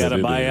sure I got a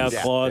buyout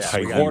clause.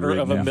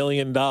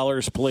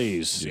 $250,000,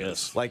 please.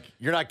 Yes. Like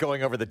you're not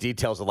going over the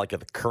details of like the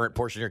current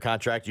portion of your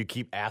contract. You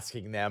keep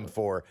asking them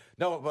for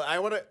but I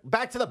want to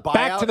back to the buyout.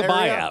 Back to the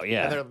area, buyout.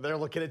 Yeah. And they're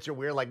looking at you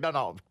weird. Like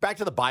no. Back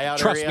to the buyout.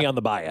 Trust area. me on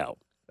the buyout.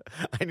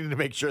 I need to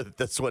make sure that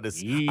this one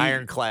is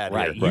ironclad.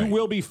 Right. Here. You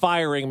will be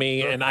firing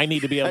me, and I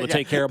need to be able to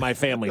take care of my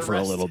family for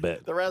a little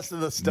bit. The rest of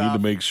the stuff. Need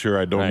to make sure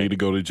I don't need to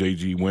go to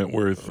J.G.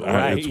 Wentworth.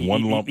 It's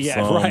one lump sum.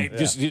 Yeah, right.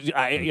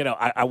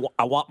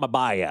 I want my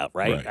buyout,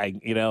 right? I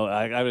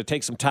got to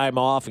take some time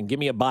off and give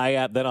me a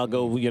buyout. Then I'll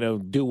go,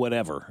 do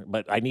whatever.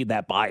 But I need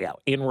that buyout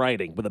in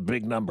writing with a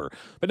big number.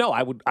 But no,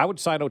 I would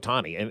sign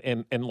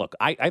Ohtani. And look,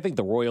 I think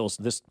the Royals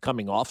this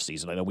coming off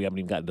season. I know we haven't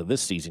even gotten to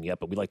this season yet,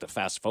 but we like to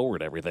fast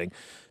forward everything.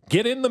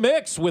 Get in the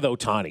mix with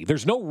Ohtani.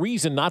 There's no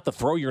reason not to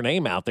throw your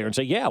name out there and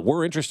say, yeah,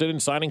 we're interested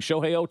in signing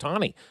Shohei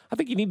Ohtani. I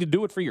think you need to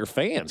do it for your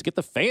fans. Get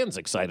the fans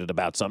excited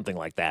about something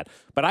like that.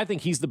 But I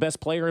think he's the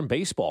best player in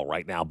baseball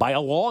right now by a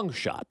long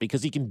shot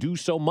because he can do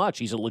so much.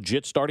 He's a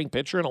legit starting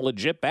pitcher and a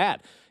legit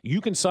bat.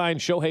 You can sign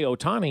Shohei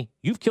Ohtani.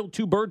 You've killed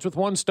two birds with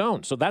one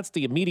stone. So that's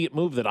the immediate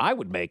move that I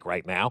would make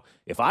right now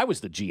if I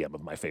was the GM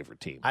of my favorite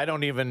team.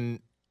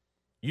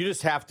 You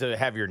just have to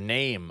have your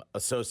name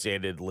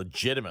associated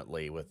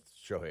legitimately with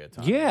Shohei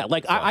Ohtani. Yeah,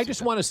 I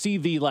just want to see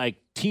the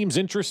teams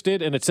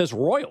interested, and it says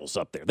Royals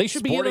up there. They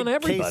should be in on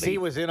everybody. KC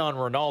was in on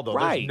Ronaldo.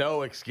 Right. There's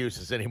no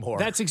excuses anymore.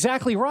 That's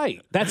exactly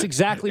right. That's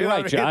exactly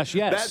right, Josh.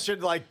 Yes, that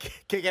should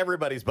kick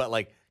everybody's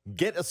butt.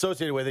 Get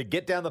associated with it.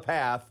 Get down the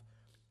path,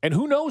 and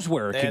who knows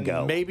where it can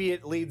go? Maybe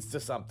it leads to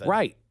something.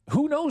 Right.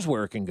 Who knows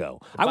where it can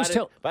go?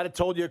 If I'd have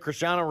told you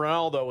Cristiano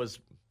Ronaldo was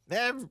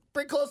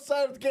pretty close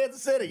to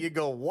Kansas City, you'd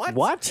go, what?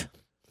 What?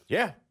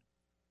 Yeah.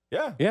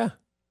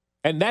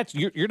 And that's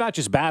you're not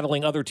just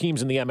battling other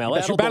teams in the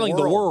MLS. You're battling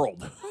the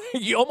world.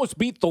 You almost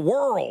beat the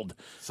world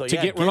to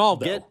get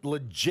Ronaldo. Get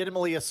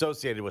legitimately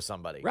associated with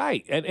somebody.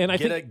 Right. And I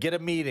think get a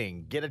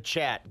meeting, get a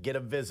chat, get a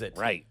visit.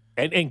 Right.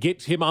 And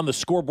get him on the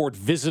scoreboard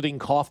visiting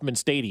Kauffman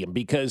Stadium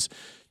because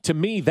to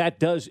me, that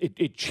does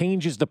it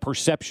changes the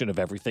perception of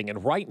everything.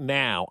 And right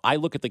now, I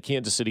look at the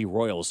Kansas City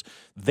Royals.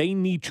 They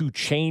need to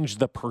change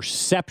the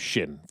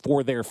perception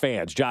for their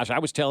fans. Josh, I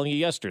was telling you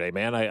yesterday,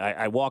 man,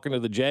 I walk into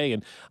the J,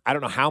 and I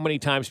don't know how many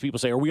times people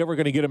say, are we ever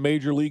going to get a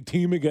major league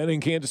team again in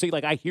Kansas City?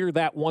 I hear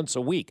that once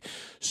a week.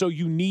 So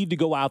you need to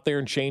go out there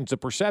and change the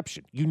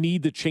perception. You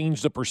need to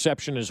change the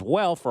perception as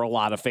well for a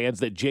lot of fans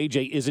that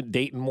JJ isn't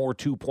Dayton Moore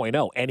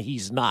 2.0, and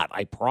he's not.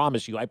 I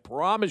promise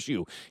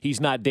you, he's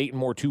not Dayton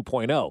Moore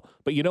 2.0.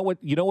 But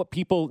you know what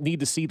people need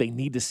to see? They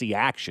need to see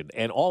action.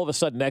 And all of a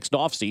sudden, next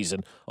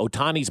offseason,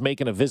 Ohtani's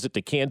making a visit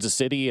to Kansas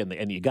City,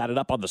 and you got it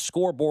up on the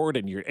scoreboard,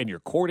 and you're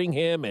courting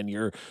him, and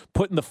you're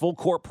putting the full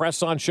court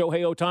press on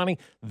Shohei Ohtani.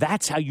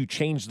 That's how you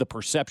change the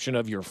perception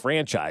of your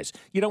franchise.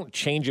 You don't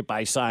change it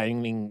by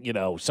signing,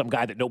 some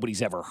guy that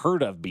nobody's ever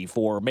heard of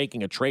before,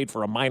 making a trade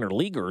for a minor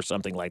leaguer or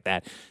something like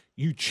that.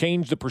 You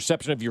change the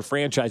perception of your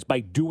franchise by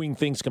doing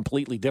things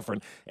completely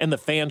different. And the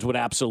fans would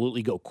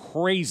absolutely go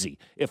crazy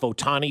if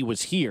Ohtani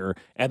was here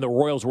and the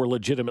Royals were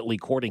legitimately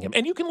courting him.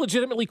 And you can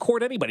legitimately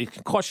court anybody. It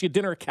can cost you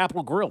dinner at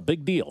Capitol Grill.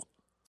 Big deal.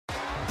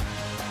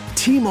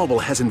 T-Mobile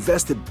has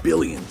invested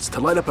billions to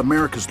light up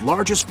America's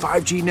largest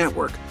 5G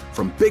network,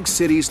 from big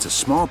cities to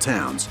small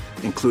towns,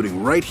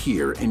 including right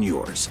here in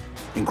yours.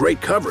 And great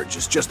coverage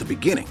is just the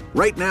beginning.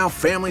 Right now,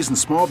 families and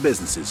small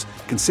businesses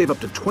can save up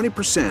to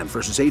 20%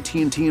 versus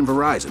AT&T and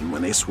Verizon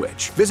when they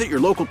switch. Visit your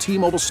local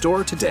T-Mobile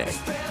store today.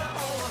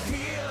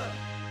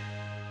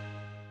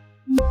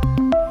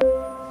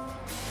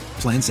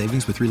 Plan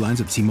savings with 3 lines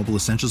of T-Mobile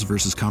Essentials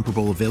versus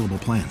comparable available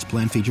plans.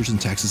 Plan features and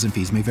taxes and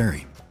fees may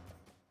vary.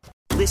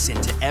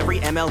 Listen to every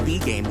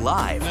MLB game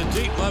live. In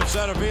the deep left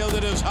center field,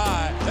 it is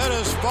high, it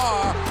is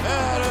far,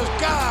 it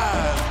is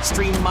gone.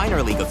 Stream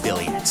minor league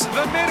affiliates.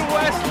 The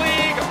Midwest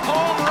League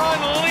home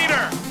run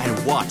leader.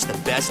 And watch the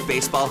best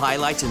baseball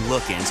highlights and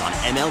look-ins on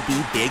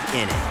MLB Big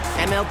Inning.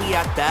 MLB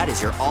At Bat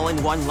is your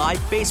all-in-one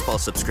live baseball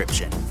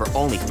subscription for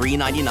only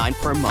 $3.99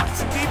 per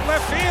month. Deep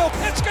left field,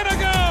 it's gonna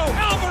go.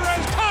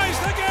 Alvarez ties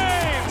the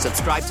game.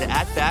 Subscribe to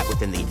At Bat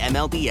within the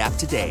MLB app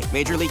today.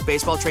 Major League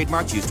Baseball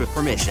trademarks used with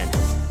permission.